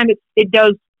next time it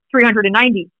does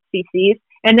 390 cc's,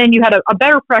 and then you had a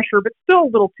better pressure, but still a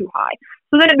little too high.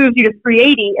 So then it moves you to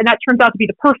 380, and that turns out to be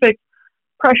the perfect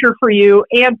pressure for you,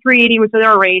 and 380 was in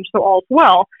our range, so all's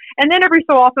well. And then every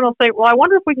so often it'll say, well, I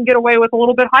wonder if we can get away with a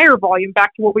little bit higher volume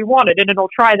back to what we wanted, and it'll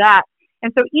try that.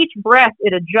 And so each breath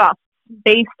it adjusts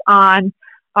based on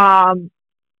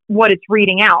what it's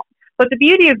reading out. But the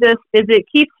beauty of this is it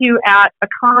keeps you at a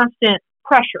constant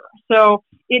pressure. So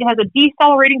it has a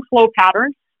decelerating flow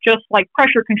pattern, just like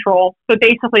pressure control, but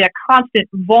basically a constant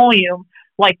volume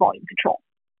like volume control.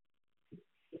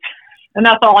 And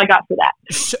that's all I got for that.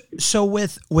 So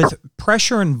with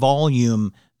pressure and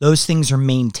volume, those things are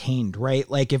maintained, right?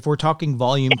 Like if we're talking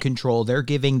volume control, they're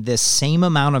giving this same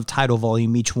amount of tidal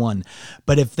volume each one.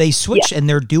 But if they switch and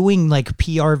they're doing like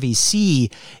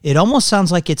PRVC, it almost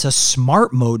sounds like it's a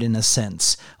smart mode in a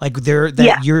sense. Like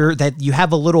that you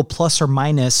have a little plus or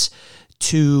minus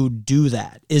to do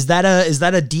that. Is that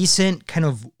a decent kind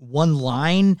of one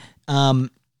line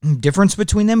difference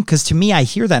between them? Because to me, I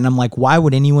hear that and I'm like, why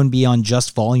would anyone be on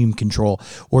just volume control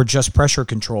or just pressure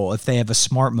control if they have a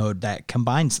smart mode that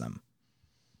combines them?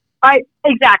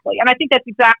 Exactly. And I think that's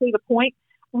exactly the point.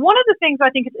 One of the things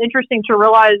I think is interesting to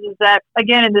realize is that,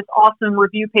 again, in this awesome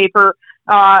review paper,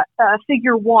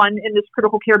 figure 1 in this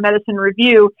critical care medicine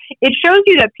review, it shows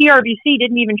you that PRVC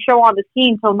didn't even show on the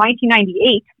scene until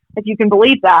 1998, if you can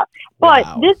believe that.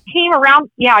 But this came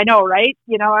around. Yeah, I know, right?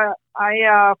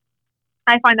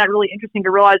 I find that really interesting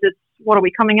to realize what are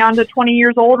we coming on to 20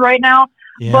 years old right now?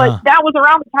 Yeah. But that was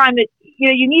around the time that,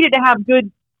 you needed to have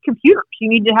good computers. You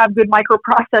need to have good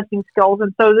microprocessing skills.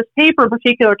 And so this paper in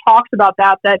particular talks about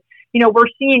that, we're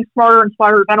seeing smarter and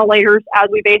smarter ventilators as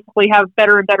we basically have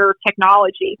better and better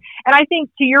technology. And I think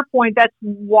to your point, that's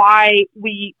why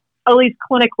we, at least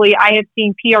clinically, I have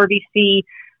seen PRVC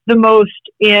the most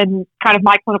in kind of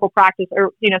my clinical practice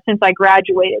or, since I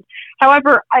graduated.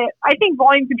 However, I think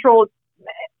volume control,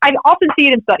 I often see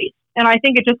it in studies, and I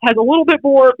think it just has a little bit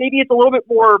more, maybe it's a little bit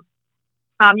more,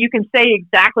 you can say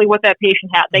exactly what that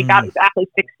patient had. They got exactly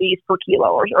 6 Cs per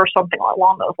kilo or something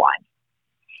along those lines.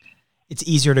 It's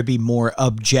easier to be more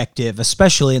objective,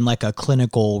 especially in like a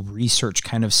clinical research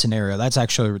kind of scenario. That's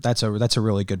a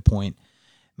really good point,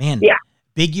 man. Yeah.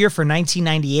 Big year for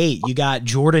 1998. You got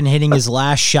Jordan hitting his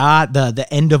last shot, the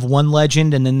end of one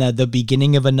legend, and then the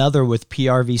beginning of another with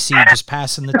PRVC just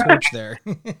passing the torch there.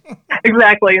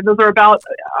 Exactly. And those are about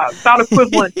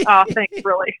equivalent things,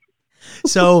 really.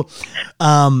 So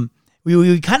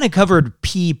we kind of covered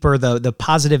PEEP, or the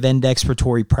positive end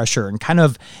expiratory pressure, and kind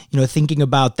of, thinking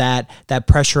about that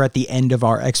pressure at the end of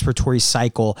our expiratory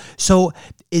cycle. So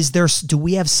do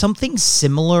we have something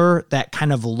similar that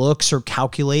kind of looks or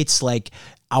calculates like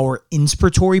our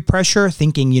inspiratory pressure,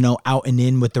 thinking, out and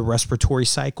in with the respiratory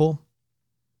cycle?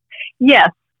 Yes.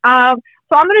 So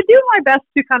I'm going to do my best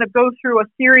to kind of go through a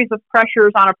series of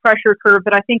pressures on a pressure curve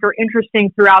that I think are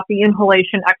interesting throughout the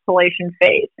inhalation-exhalation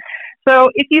phase. So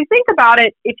if you think about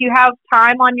it, if you have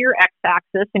time on your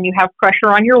x-axis and you have pressure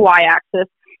on your y-axis,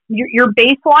 your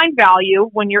baseline value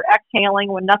when you're exhaling,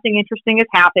 when nothing interesting is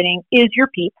happening, is your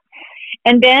PEEP.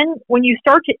 And then when you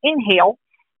start to inhale,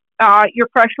 your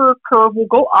pressure curve will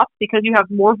go up because you have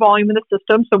more volume in the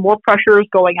system, so more pressure is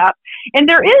going up. And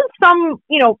there is some,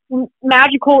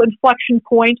 magical inflection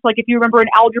points. Like if you remember in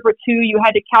Algebra 2, you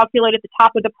had to calculate at the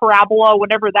top of the parabola,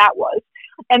 whatever that was.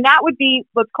 And that would be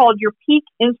what's called your peak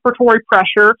inspiratory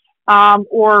pressure,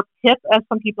 or PIP, as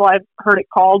some people have heard it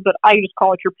called, but I just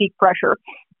call it your peak pressure.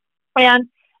 And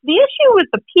the issue with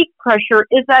the peak pressure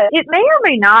is that it may or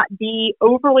may not be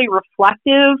overly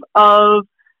reflective of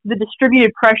the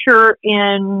distributed pressure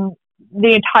in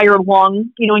the entire lung,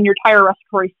 in your entire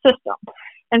respiratory system.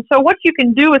 And so what you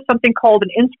can do is something called an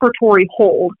inspiratory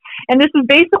hold. And this is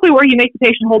basically where you make the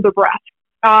patient hold their breath.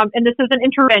 And this is an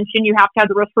intervention. You have to have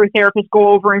the respiratory therapist go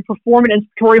over and perform an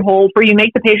inspiratory hold where you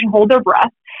make the patient hold their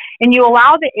breath. And you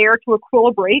allow the air to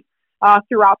equilibrate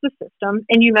throughout the system.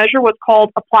 And you measure what's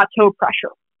called a plateau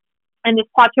pressure. And this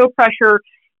plateau pressure,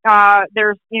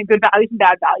 there's good values and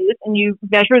bad values. And you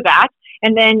measure that.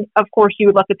 And then, of course, you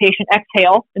would let the patient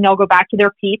exhale. And they'll go back to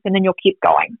their PEEP. And then you'll keep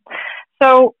going.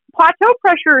 So plateau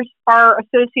pressures are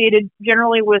associated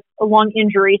generally with a lung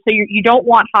injury, so you don't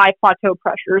want high plateau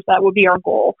pressures. That would be our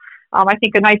goal. I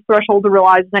think a nice threshold to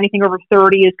realize is anything over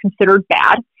 30 is considered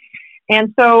bad.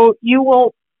 And so you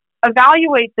will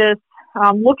evaluate this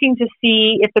looking to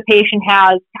see if the patient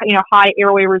has, high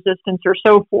airway resistance or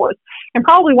so forth. And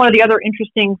probably one of the other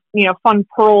interesting, fun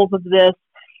pearls of this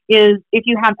is if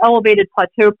you have elevated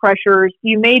plateau pressures,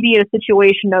 you may be in a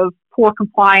situation of poor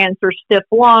compliance or stiff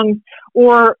lungs,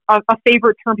 or a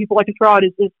favorite term people like to throw out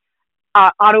is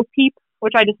auto PEEP,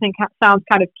 which I just think sounds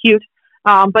kind of cute.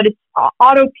 But it's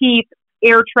auto PEEP,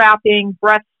 air trapping,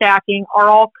 breath stacking are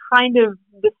all kind of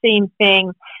the same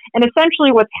thing. And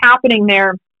essentially what's happening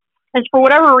there is, for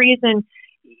whatever reason,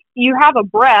 you have a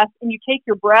breath and you take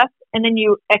your breath and then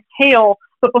you exhale.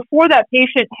 But before that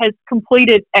patient has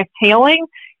completed exhaling,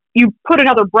 you put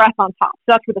another breath on top. So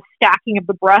that's where the stacking of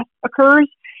the breath occurs.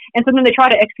 And so then they try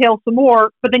to exhale some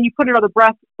more, but then you put another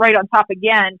breath right on top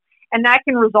again. And that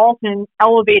can result in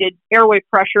elevated airway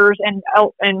pressures and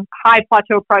high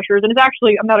plateau pressures. And it's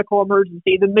actually a medical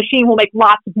emergency. The machine will make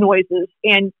lots of noises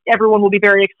and everyone will be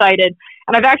very excited.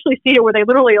 And I've actually seen it where they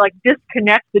literally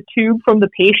disconnect the tube from the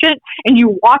patient and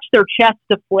you watch their chest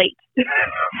deflate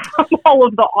from all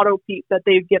of the auto PEEP that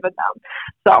they've given them.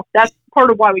 So that's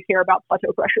part of why we care about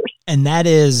plateau pressures. And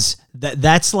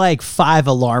that's like 5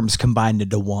 alarms combined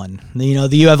into one.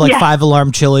 You have 5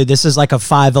 alarm chili. This is like a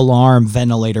 5 alarm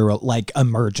ventilator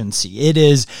emergency.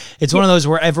 It's one of those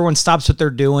where everyone stops what they're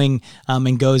doing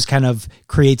and goes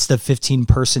creates the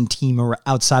 15-person team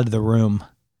outside of the room.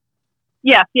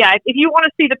 Yeah. If you want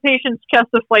to see the patient's chest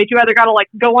deflate, you either got to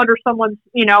go under someone's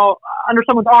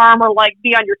arm or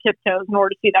be on your tiptoes in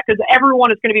order to see that, because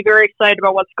everyone is going to be very excited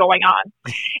about what's going on.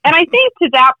 And I think to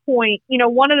that point,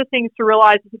 one of the things to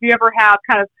realize is if you ever have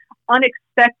kind of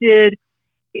unexpected,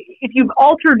 if you've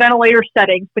altered ventilator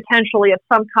settings potentially of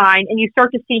some kind and you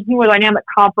start to see hemodynamic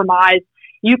compromise,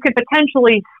 you could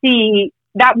potentially see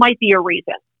that might be a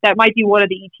reason. That might be one of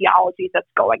the etiologies that's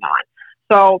going on.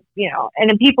 So, and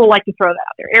then people like to throw that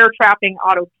out there. Air trapping,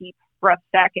 auto PEEP, breath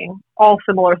stacking, all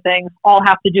similar things, all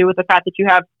have to do with the fact that you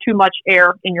have too much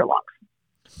air in your lungs.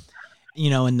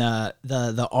 In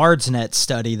the ARDSNet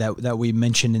study that we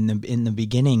mentioned in the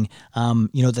beginning,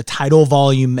 the tidal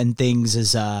volume and things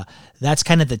is that's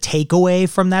kind of the takeaway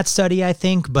from that study, I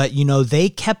think. But they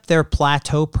kept their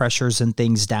plateau pressures and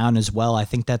things down as well. I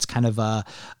think that's kind of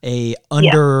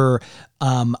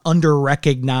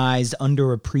under-recognized,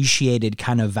 underappreciated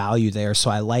kind of value there. So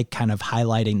I like kind of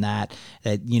highlighting that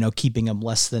keeping them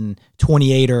less than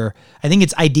 28, or I think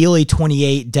it's ideally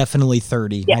 28, definitely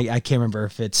 30. Yeah. I can't remember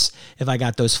if I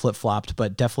got those flip-flopped,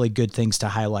 but definitely good things to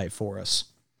highlight for us.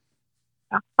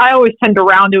 I always tend to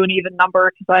round to an even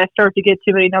number because I start to get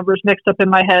too many numbers mixed up in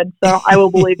my head. So I will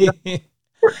believe you.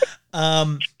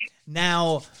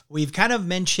 Now, we've kind of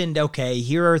mentioned, okay,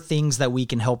 here are things that we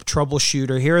can help troubleshoot,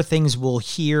 or here are things we'll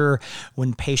hear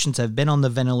when patients have been on the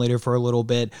ventilator for a little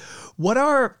bit.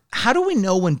 How do we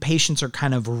know when patients are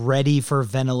kind of ready for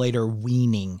ventilator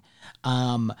weaning?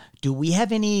 Do we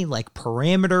have any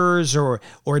parameters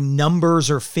or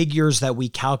numbers or figures that we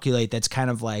calculate that's kind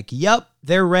of yep,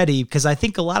 they're ready? Because I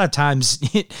think a lot of times,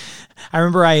 I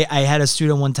remember I had a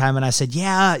student one time and I said,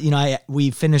 we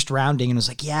finished rounding and it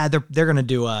was they're going to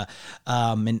do an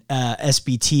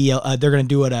SBT. They're going to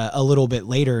do it a little bit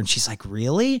later. And she's like,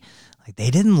 really? They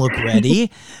didn't look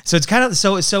ready. So it's kind of,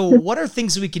 so what are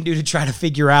things we can do to try to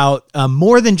figure out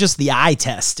more than just the eye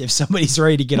test if somebody's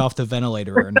ready to get off the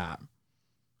ventilator or not?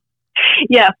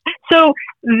 Yeah. So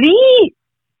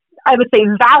I would say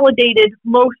validated,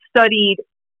 most studied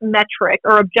metric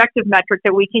or objective metric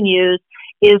that we can use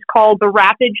is called the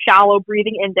Rapid Shallow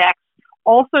Breathing Index,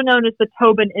 also known as the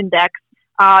Tobin Index.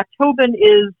 Tobin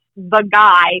is the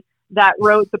guy that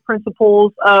wrote the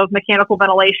Principles of Mechanical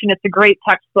Ventilation. It's a great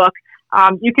textbook.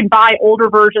 You can buy older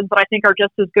versions that I think are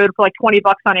just as good for $20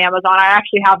 on Amazon. I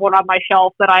actually have one on my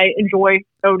shelf that I enjoy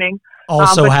owning.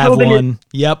 Also have Tobin one.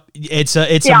 Yep. It's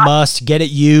a must. Get it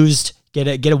used.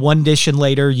 Get a one edition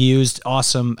later used.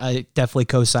 Awesome. I definitely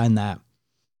co-sign that.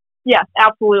 Yes,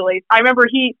 absolutely. I remember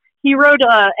he he wrote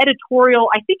an editorial,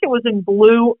 I think it was in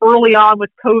Blue, early on with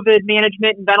COVID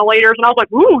management and ventilators. And I was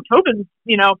like, ooh, Tobin's,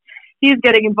 he's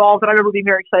getting involved. And I remember being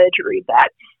very excited to read that.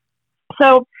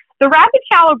 So the rapid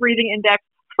shallow breathing index,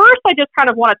 first, I just kind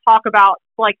of want to talk about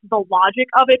like the logic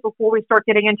of it before we start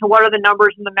getting into what are the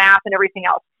numbers and the math and everything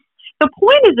else. The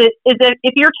point is that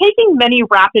if you're taking many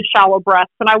rapid shallow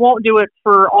breaths, and I won't do it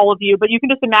for all of you, but you can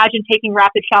just imagine taking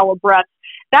rapid shallow breaths,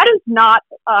 that is not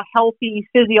a healthy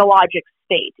physiologic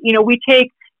state. We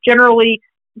take generally,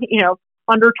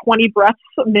 under 20 breaths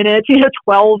a minute,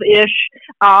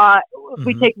 12-ish.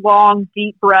 We take long,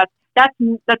 deep breaths. That's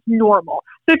normal.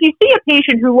 So if you see a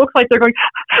patient who looks like they're going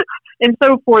and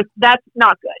so forth, that's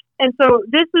not good. And so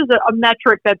this is a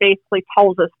metric that basically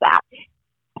tells us that.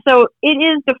 So it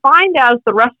is defined as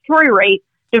the respiratory rate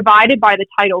divided by the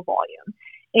tidal volume.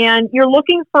 And you're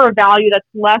looking for a value that's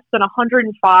less than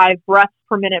 105 breaths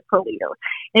per minute per liter.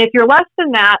 And if you're less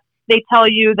than that, they tell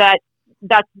you that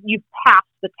you've passed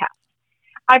the test.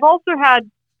 I've also had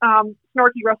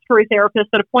snarky respiratory therapists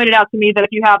that have pointed out to me that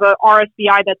if you have a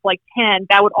RSVI that's like 10,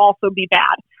 that would also be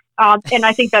bad. And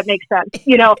I think that makes sense,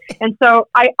 And so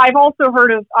I've also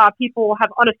heard of people have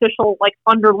unofficial like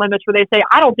under limits where they say,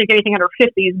 I don't think anything under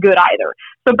 50 is good either.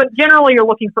 So, but generally you're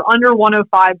looking for under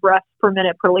 105 breaths per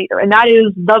minute per liter. And that is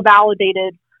the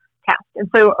validated test. And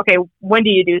so, okay, when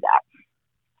do you do that?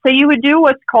 So you would do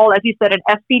what's called, as you said, an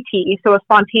SBT, so a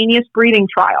spontaneous breathing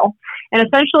trial. And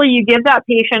essentially you give that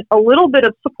patient a little bit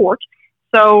of support.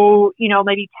 So,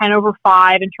 maybe 10 over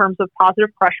 5 in terms of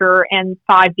positive pressure and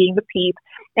 5 being the PEEP.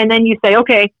 And then you say,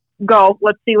 okay, go,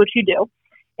 let's see what you do.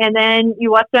 And then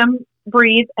you let them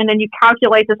breathe and then you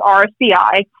calculate this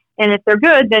RSVI. And if they're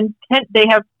good, then they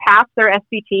have passed their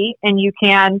SBT and you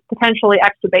can potentially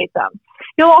extubate them.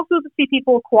 You'll also see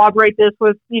people corroborate this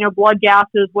with, blood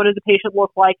gases, what does the patient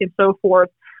look like and so forth.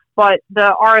 But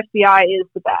the RSVI is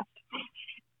the best.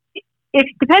 If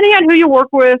depending on who you work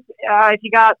with, if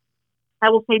you got, I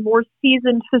will say, more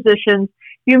seasoned physicians,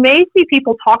 you may see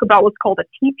people talk about what's called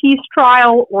a TPEACE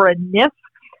trial or a NIF.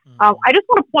 I just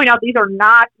want to point out these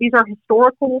are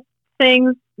historical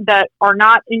things that are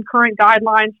not in current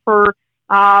guidelines for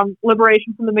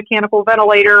liberation from the mechanical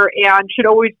ventilator and should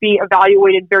always be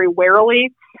evaluated very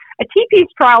warily. A TPEACE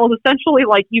trial is essentially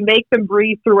like you make them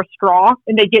breathe through a straw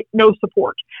and they get no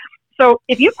support. So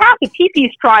if you pass a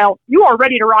TPEACE trial, you are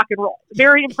ready to rock and roll.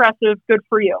 Very impressive, good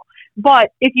for you.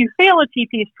 But if you fail a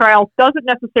TPEACE trial, doesn't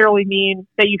necessarily mean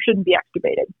that you shouldn't be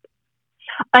extubated.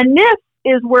 A NIF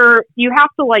is where you have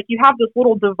this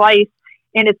little device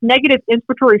and it's negative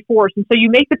inspiratory force. And so you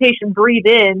make the patient breathe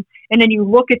in and then you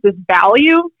look at this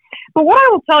value. But what I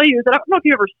will tell you is that I don't know if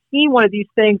you've ever seen one of these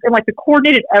things and like the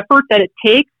coordinated effort that it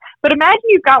takes. But imagine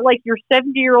you've got like your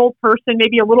 70-year-old person,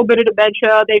 maybe a little bit of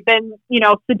dementia. They've been,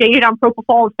 sedated on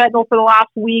propofol and fentanyl for the last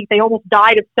week. They almost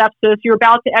died of sepsis. You're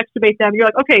about to extubate them. You're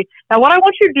like, okay, now what I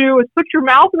want you to do is put your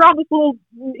mouth around this little,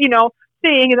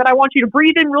 thing, and then I want you to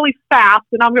breathe in really fast,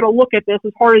 and I'm going to look at this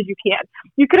as hard as you can.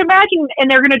 You can imagine, and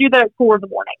they're going to do that at 4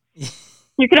 a.m.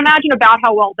 You can imagine about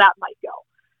how well that might go.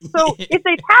 So if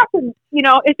they pass a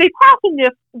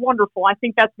NIF, wonderful. I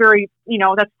think that's very,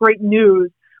 that's great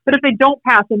news. But if they don't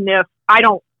pass a NIF,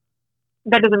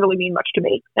 that doesn't really mean much to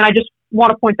me. And I just want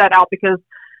to point that out because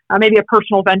maybe a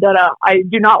personal vendetta. I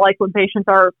do not like when patients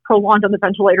are prolonged on the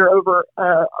ventilator over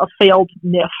a failed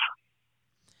NIF.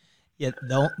 Yeah,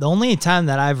 the only time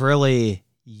that I've really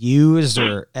used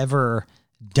or ever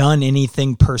done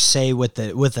anything per se with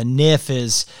a NIF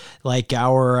is like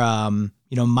our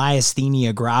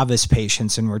myasthenia gravis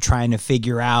patients, and we're trying to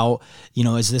figure out,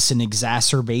 is this an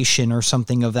exacerbation or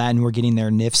something of that, and we're getting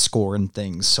their NIF score and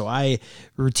things. So I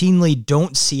routinely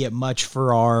don't see it much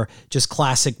for our just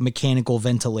classic mechanical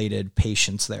ventilated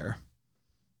patients there.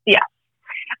 Yeah.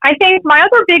 I think my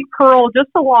other big pearl, just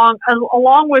along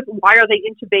with why are they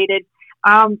intubated,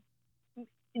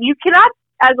 you cannot,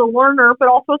 as a learner, but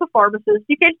also as a pharmacist,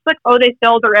 you can't just like, oh, they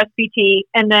failed their SBT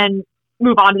and then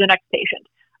move on to the next patient.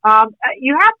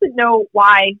 You have to know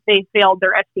why they failed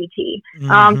their SBT.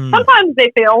 Sometimes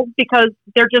they fail because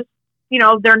they're just,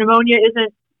 their pneumonia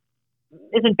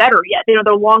isn't better yet. Their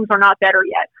lungs are not better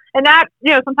yet. And that,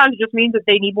 sometimes it just means that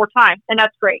they need more time, and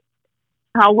that's great.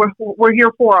 We're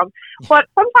here for them. But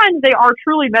sometimes they are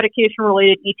truly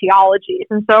medication-related etiologies.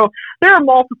 And so there are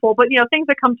multiple, but, things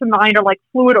that come to mind are like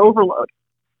fluid overload.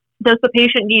 Does the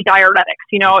patient need diuretics?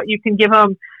 You can give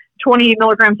them 20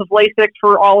 milligrams of Lasix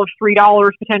for all of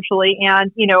 $3 potentially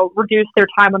and, reduce their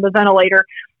time on the ventilator.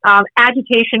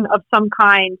 Agitation of some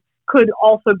kind could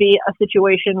also be a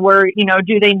situation where,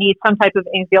 do they need some type of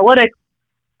anxiolytic,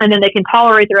 and then they can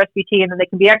tolerate their SBT and then they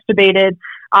can be extubated.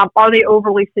 Are they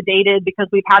overly sedated because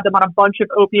we've had them on a bunch of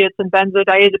opiates and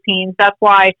benzodiazepines? That's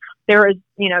why there is,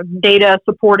 data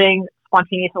supporting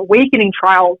spontaneous awakening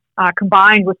trials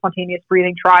combined with spontaneous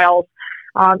breathing trials.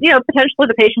 Potentially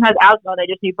the patient has asthma, they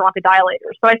just need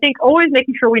bronchodilators. So I think always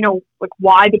making sure we know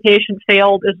why the patient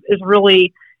failed is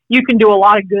really, you can do a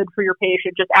lot of good for your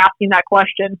patient just asking that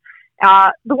question.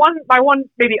 My one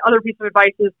maybe other piece of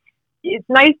advice is it's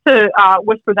nice to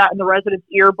whisper that in the resident's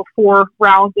ear before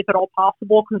rounds, if at all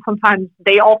possible, because sometimes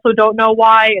they also don't know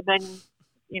why, and then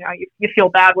you feel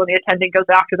bad when the attendant goes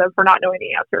after them for not knowing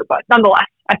the answer. But nonetheless,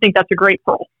 I think that's a great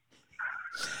pearl.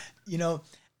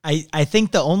 I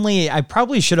think I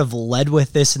probably should have led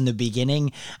with this in the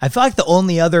beginning. I feel like the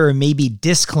only other maybe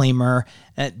disclaimer,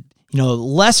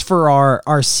 less for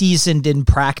our seasoned in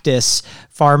practice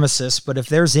pharmacists, but if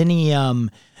there's any,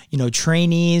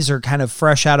 trainees or kind of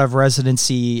fresh out of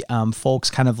residency folks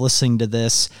kind of listening to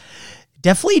this,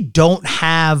 definitely don't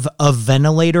have a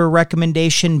ventilator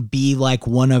recommendation be like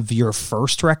one of your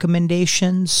first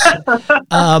recommendations.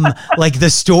 Like the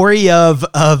story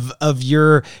of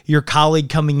your colleague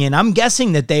coming in, I'm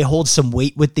guessing that they hold some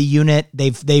weight with the unit.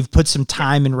 They've put some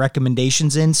time and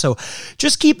recommendations in. So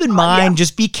just keep in mind,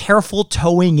 just be careful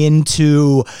towing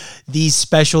into these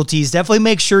specialties. Definitely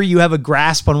make sure you have a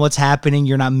grasp on what's happening.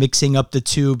 You're not mixing up the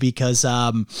two because,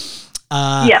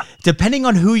 depending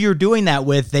on who you're doing that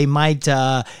with, they may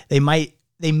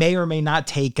or may not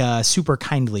take super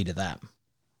kindly to that.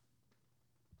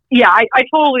 Yeah, I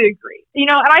totally agree. And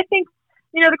I think,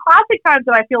 the classic times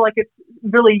that I feel like it's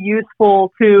really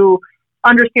useful to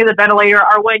understand the ventilator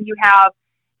are when you have,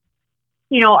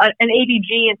 an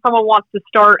ABG and someone wants to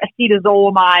start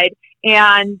acetazolamide,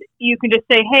 and you can just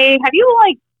say, hey, have you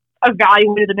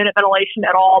evaluated the minute ventilation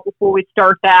at all before we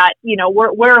start that?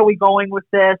 Where are we going with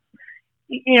this?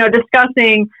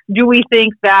 Discussing, do we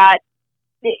think that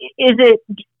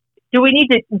do we need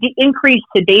to increase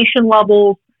sedation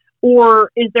levels,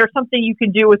 or is there something you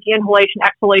can do with the inhalation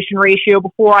exhalation ratio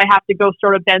before I have to go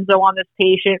start a benzo on this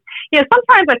patient?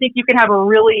 Sometimes I think you can have a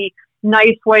really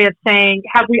nice way of saying,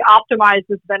 have we optimized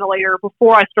this ventilator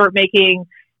before I start making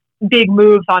big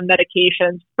moves on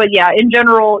medications? But yeah, in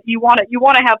general, you want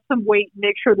to have some weight and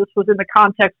make sure this was in the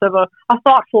context of a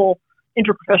thoughtful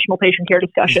interprofessional patient care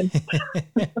discussion.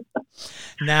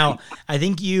 Now, I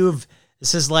think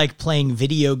this is like playing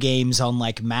video games on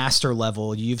master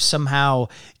level. You've somehow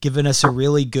given us a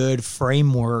really good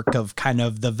framework of kind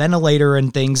of the ventilator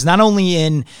and things, not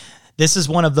only this is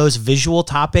one of those visual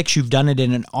topics. You've done it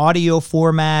in an audio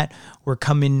format. We're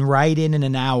coming right in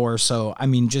an hour. So,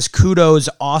 just kudos.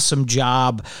 Awesome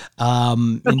job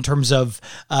in terms of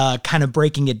kind of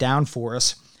breaking it down for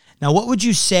us. Now, what would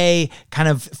you say kind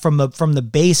of from the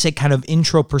basic kind of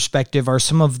intro perspective are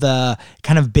some of the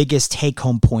kind of biggest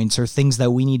take-home points or things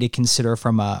that we need to consider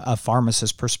from a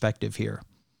pharmacist perspective here?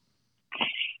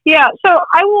 Yeah, so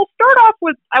I will start off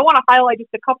with, I want to highlight just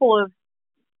a couple of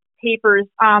papers.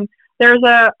 There's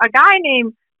a guy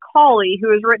named Cawley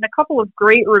who has written a couple of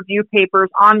great review papers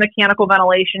on mechanical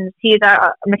ventilation. He's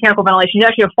mechanical ventilation. He's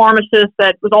actually a pharmacist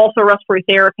that was also a respiratory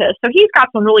therapist. So he's got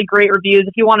some really great reviews.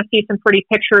 If you want to see some pretty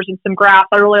pictures and some graphs,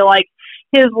 I really like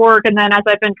his work. And then as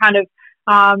I've been kind of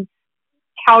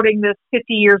touting this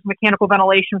 50 years of mechanical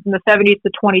ventilation from the 70s to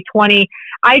 2020,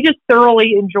 I just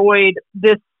thoroughly enjoyed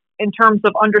this in terms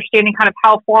of understanding kind of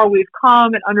how far we've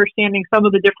come and understanding some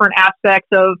of the different aspects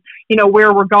of,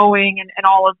 where we're going and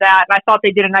all of that. And I thought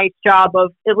they did a nice job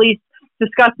of at least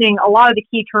discussing a lot of the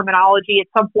key terminology. At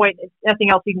some point, if nothing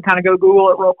else, you can kind of go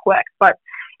Google it real quick. But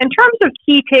in terms of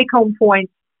key take-home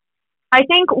points, I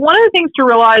think one of the things to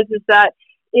realize is that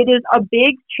it is a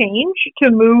big change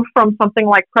to move from something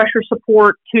like pressure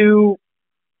support to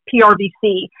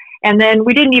PRVC. And then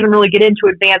we didn't even really get into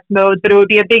advanced modes, but it would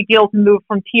be a big deal to move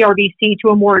from PRVC to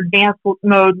a more advanced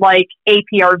mode like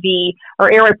APRV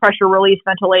or airway pressure release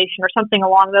ventilation or something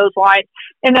along those lines.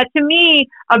 And that to me,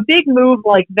 a big move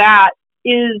like that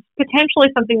is potentially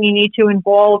something you need to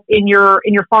involve in your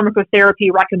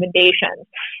pharmacotherapy recommendations.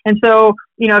 And so,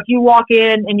 if you walk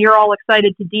in and you're all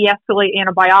excited to de-escalate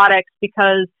antibiotics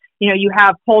because, you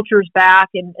have cultures back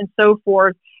and so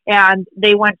forth, and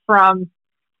they went from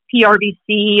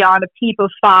PRVC on a PEEP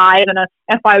of 5 and a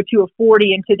FiO2 of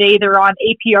 40, and today they're on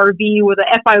APRV with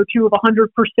a FiO2 of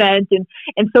 100%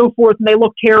 and so forth, and they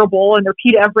look terrible, and their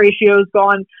P to F ratio has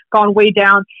gone way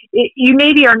down. You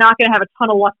maybe are not going to have a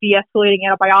ton of luck de-escalating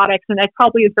antibiotics, and that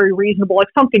probably is very reasonable if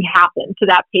something happened to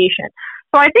that patient.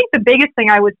 So I think the biggest thing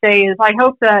I would say is I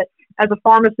hope that as a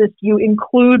pharmacist, you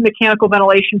include mechanical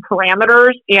ventilation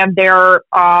parameters and their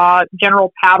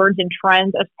general patterns and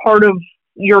trends as part of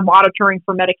your monitoring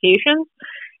for medications.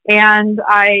 And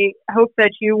I hope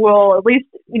that you will at least,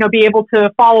 be able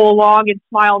to follow along and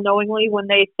smile knowingly when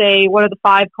they say, what are the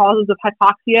 5 causes of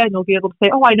hypoxia? And you'll be able to say,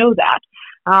 oh, I know that.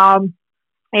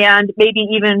 And maybe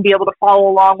even be able to follow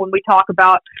along when we talk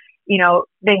about,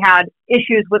 they had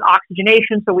issues with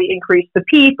oxygenation, so we increased the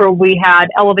PEEP, or we had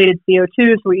elevated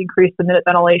CO2, so we increased the minute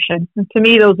ventilation. And to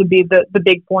me, those would be the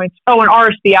big points. Oh, and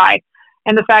RSVI,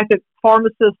 and the fact that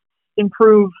pharmacists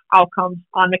improve outcomes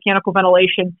on mechanical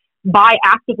ventilation by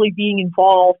actively being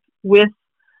involved with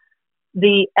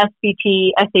the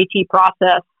SBT, SAT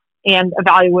process and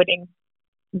evaluating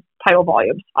tidal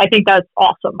volumes. I think that's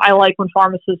awesome. I like when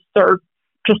pharmacists are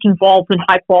just involved in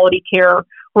high quality care,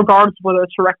 regardless of whether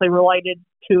it's directly related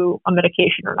to a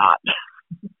medication or not.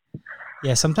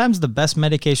 Yeah, sometimes the best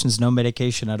medication is no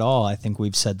medication at all. I think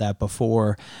we've said that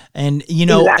before. And,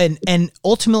 exactly. and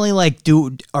ultimately,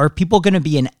 are people going to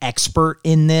be an expert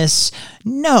in this?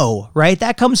 No, right?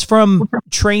 That comes from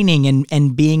training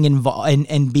and being involved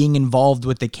and being involved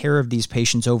with the care of these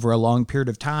patients over a long period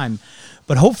of time.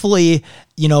 But hopefully,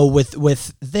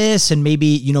 with this and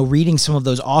maybe, reading some of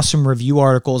those awesome review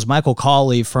articles, Michael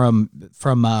Cawley from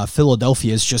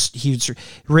Philadelphia he's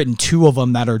written 2 of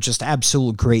them that are just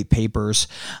absolute great papers.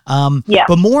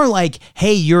 But more like,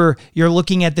 hey, you're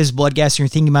looking at this blood gas and you're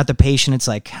thinking about the patient. It's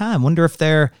like, I wonder if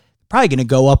they're probably going to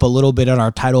go up a little bit on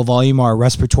our tidal volume or our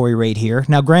respiratory rate here.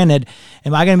 Now, granted,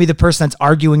 am I going to be the person that's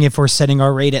arguing if we're setting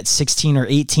our rate at 16 or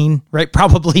 18, right?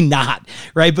 Probably not,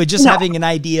 right? But just having an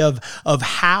idea of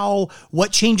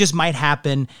what changes might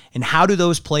happen and how do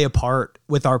those play a part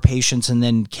with our patients, and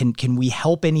then can we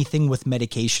help anything with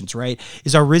medications, right?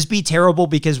 Is our RISB terrible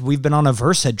because we've been on a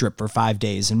Versed drip for 5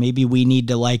 days and maybe we need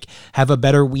to have a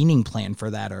better weaning plan for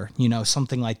that, or,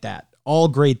 something like that. All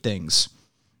great things.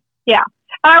 Yeah.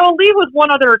 I will leave with one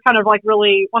other kind of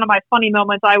really one of my funny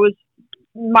moments. I was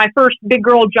my first big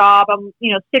girl job. I'm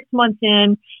 6 months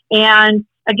in, and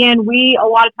again, we a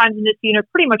lot of times in this unit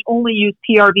pretty much only use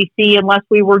PRVC unless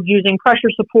we were using pressure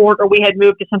support or we had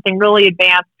moved to something really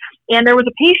advanced. And there was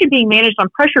a patient being managed on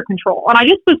pressure control, and I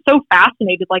just was so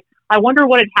fascinated. I wonder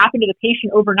what had happened to the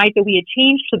patient overnight that we had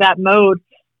changed to that mode.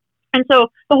 And so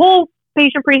the whole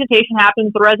patient presentation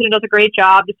happens, the resident does a great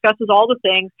job, discusses all the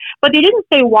things, but they didn't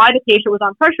say why the patient was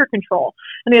on pressure control.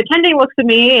 And the attending looks at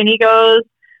me and he goes,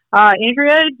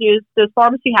 Andrea, does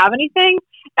pharmacy have anything?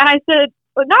 And I said,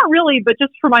 well, not really, but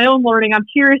just for my own learning, I'm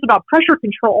curious about pressure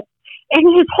control.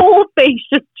 And his whole face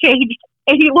just changed.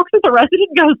 And he looks at the resident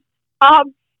and goes,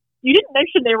 you didn't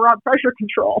mention they were on pressure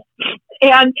control.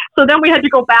 And so then we had to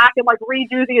go back and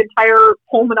redo the entire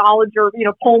pulmonology or,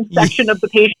 pulm section of the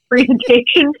patient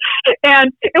presentation.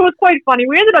 And it was quite funny.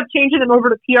 We ended up changing them over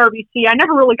to PRVC. I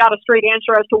never really got a straight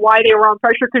answer as to why they were on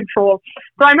pressure control.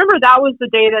 But I remember that was the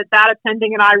day that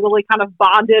attending and I really kind of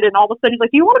bonded. And all of a sudden he's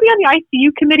like, do you want to be on the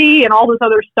ICU committee and all this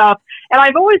other stuff? And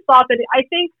I've always thought that I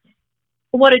think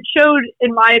what it showed,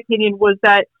 in my opinion, was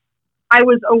that I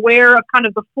was aware of kind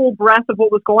of the full breadth of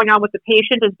what was going on with the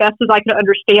patient as best as I could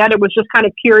understand. It was just kind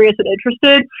of curious and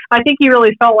interested. I think he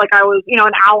really felt like I was,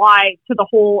 an ally to the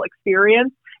whole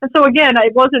experience. And so again,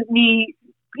 it wasn't me,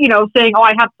 saying, oh,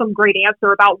 I have some great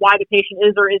answer about why the patient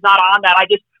is or is not on that. I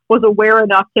just was aware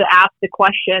enough to ask the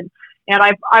question. And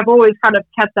I've always kind of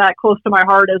kept that close to my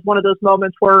heart as one of those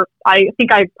moments where I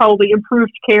think I probably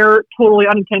improved care totally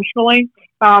unintentionally.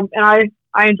 And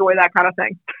I enjoy that kind of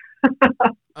thing.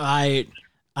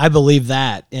 I believe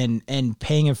that, and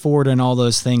paying it forward and all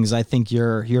those things. I think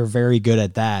you're very good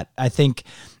at that. I think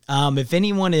if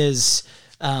anyone is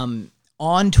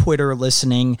on Twitter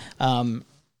listening,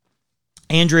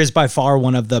 Andrea is by far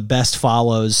one of the best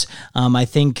follows. I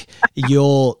think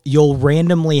you'll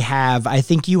randomly have. I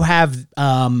think you have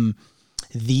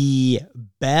the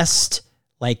best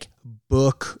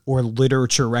book or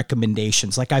literature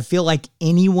recommendations. I feel like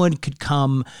anyone could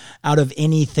come out of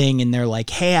anything and they're like,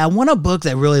 hey, I want a book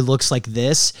that really looks like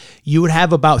this. You would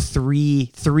have about three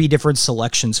different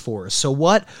selections for us. So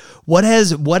what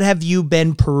have you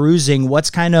been perusing? What's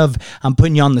kind of, I'm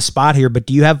putting you on the spot here, but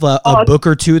do you have a book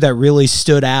or two that really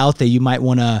stood out that you might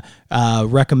want to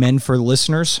recommend for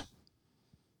listeners?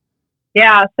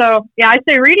 Yeah, I'd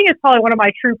say reading is probably one of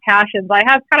my true passions. I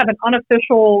have kind of an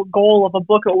unofficial goal of a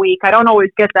book a week. I don't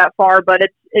always get that far, but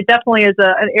it definitely is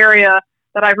an area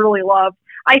that I've really loved.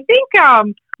 I think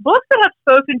books that have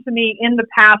spoken to me in the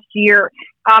past year,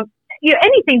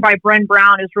 anything by Brené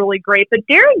Brown is really great, but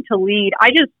Daring to Lead,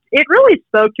 it really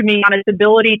spoke to me on its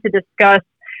ability to discuss.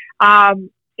 Her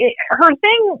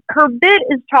bit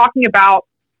is talking about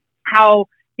how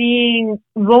being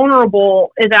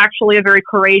vulnerable is actually a very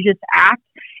courageous act.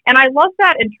 And I love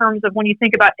that in terms of when you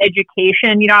think about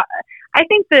education. I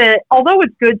think that although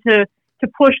it's good to to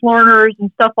push learners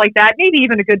and stuff like that. Maybe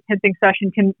even a good pimping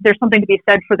session there's something to be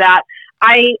said for that.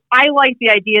 I like the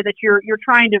idea that you're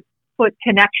trying to put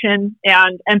connection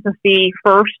and empathy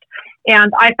first.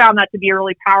 And I found that to be a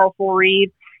really powerful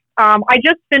read. I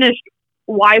just finished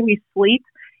Why We Sleep,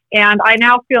 and I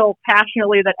now feel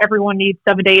passionately that everyone needs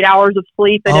 7 to 8 hours of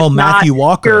sleep. And Matthew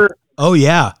Walker. Oh,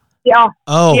 yeah. Yeah.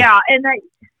 Oh, yeah. And I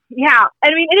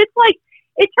mean, and it's like,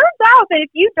 it turns out that if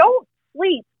you don't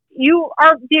sleep, you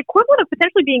are the equivalent of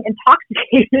potentially being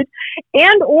intoxicated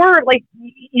and or like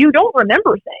you don't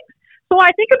remember things. So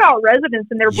I think about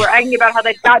residents and they're bragging about how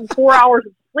they've gotten 4 hours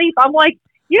of sleep. I'm like,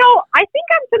 I think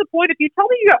I'm to the point, if you tell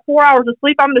me you got 4 hours of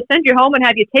sleep, I'm going to send you home and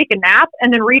have you take a nap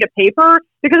and then read a paper,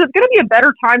 because it's going to be a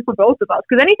better time for both of us.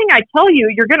 Because anything I tell you,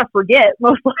 you're going to forget,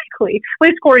 most likely, at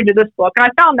least according to this book. And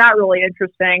I found that really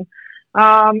interesting.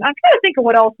 I'm trying to think of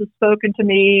what else has spoken to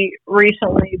me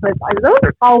recently, but those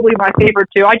are probably my favorite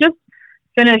two. I just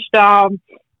finished I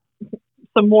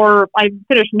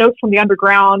finished Notes from the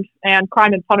Underground and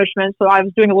Crime and Punishment, so I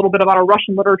was doing a little bit about a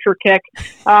Russian literature kick.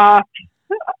 I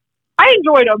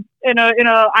enjoyed them in a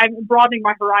I'm broadening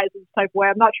my horizons type way.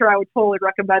 I'm not sure I would totally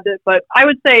recommend it, but I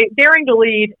would say Daring to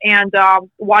Lead and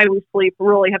Why We Sleep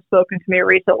really have spoken to me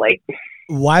recently.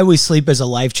 Why We Sleep is a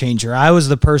life changer. I was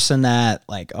the person that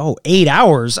 8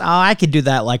 hours. Oh, I could do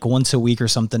that like once a week or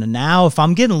something. And now if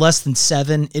I'm getting less than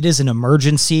 7, it is an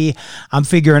emergency. I'm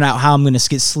figuring out how I'm going to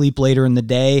get sleep later in the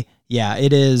day. Yeah,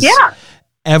 it is. Yeah.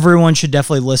 Everyone should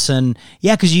definitely listen.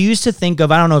 Yeah, because you used to think of,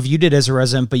 I don't know if you did as a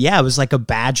resident, but yeah, it was like a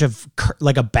badge of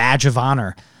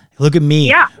honor. Look at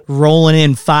me, rolling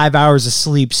in 5 hours of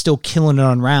sleep, still killing it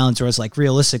on rounds. Whereas like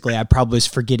realistically, I probably was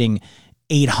forgetting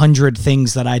 800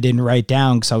 things that I didn't write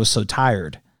down because I was so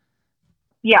tired.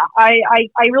 Yeah, I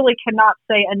really cannot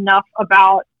say enough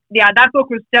about, that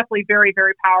book was definitely very,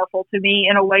 very powerful to me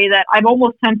in a way that I'm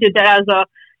almost tempted to,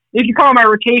 if you come on my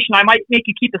rotation, I might make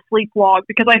you keep a sleep log,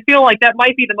 because I feel like that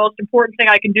might be the most important thing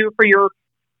I can do for your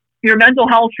mental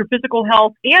health, your physical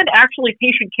health, and actually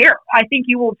patient care. I think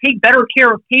you will take better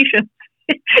care of patients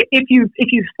if you've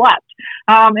slept.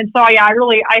 And so, I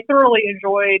thoroughly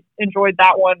enjoyed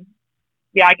that one.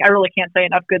 Yeah, I really can't say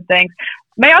enough good things.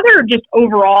 My other, just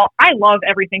overall, I love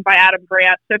everything by Adam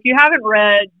Grant. So if you haven't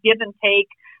read Give and Take,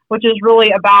 which is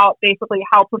really about basically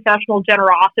how professional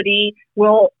generosity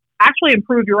will actually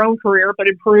improve your own career, but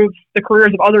improves the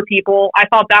careers of other people, I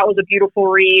thought that was a beautiful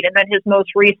read. And then his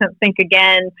most recent Think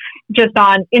Again, just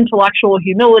on intellectual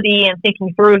humility and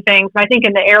thinking through things. And I think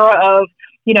in the era of,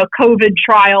 COVID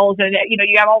trials and,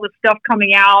 you have all this stuff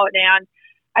coming out. And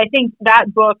I think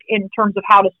that book, in terms of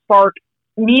how to spark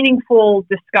meaningful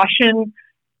discussion,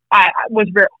 I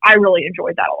really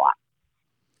enjoyed that a lot.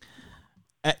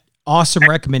 Awesome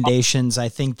recommendations. I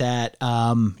think that,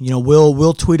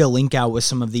 we'll tweet a link out with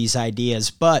some of these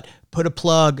ideas, but put a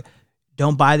plug.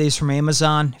 Don't buy these from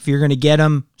Amazon. If you're going to get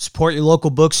them, support your local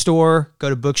bookstore. Go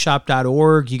to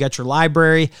bookshop.org. You got your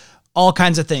library, all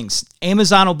kinds of things.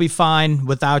 Amazon will be fine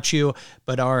without you,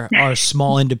 but our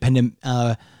small independent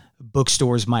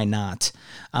bookstores might not.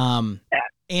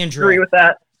 Andrea, agree with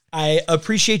that. I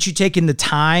appreciate you taking the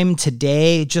time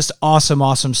today. Just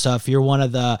awesome stuff. You're one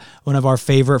of our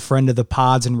favorite friend of the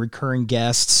pods and recurring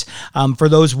guests. For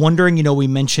those wondering, we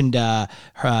mentioned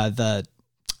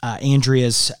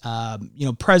Andrea's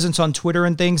presence on Twitter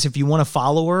and things. If you want to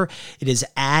follow her, it is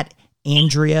at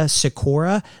Andrea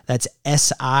Sikora. That's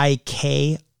Sikora.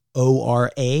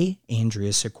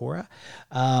 Andrea Sikora.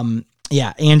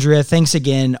 Andrea, thanks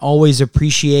again. Always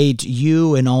appreciate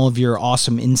you and all of your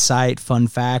awesome insight, fun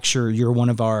facts. You're one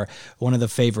of the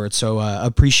favorites, so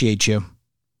appreciate you.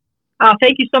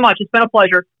 Thank you so much. It's been a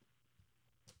pleasure.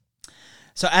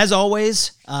 So as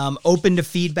always, open to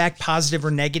feedback, positive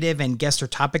or negative, and guest or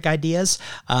topic ideas.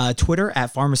 Twitter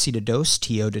at Pharmacy to Dose,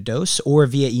 TO to Dose, or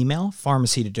via email,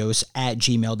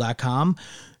 pharmacytodose@gmail.com.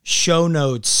 Show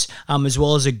notes, as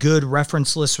well as a good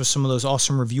reference list with some of those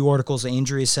awesome review articles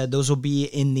Andrea said. Those will be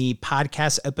in the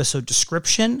podcast episode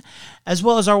description, as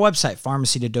well as our website,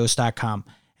 pharmacytodose.com.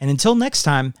 And until next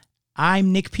time,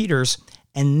 I'm Nick Peters,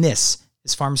 and this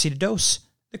is Pharmacy to Dose,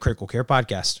 the Critical Care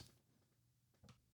Podcast.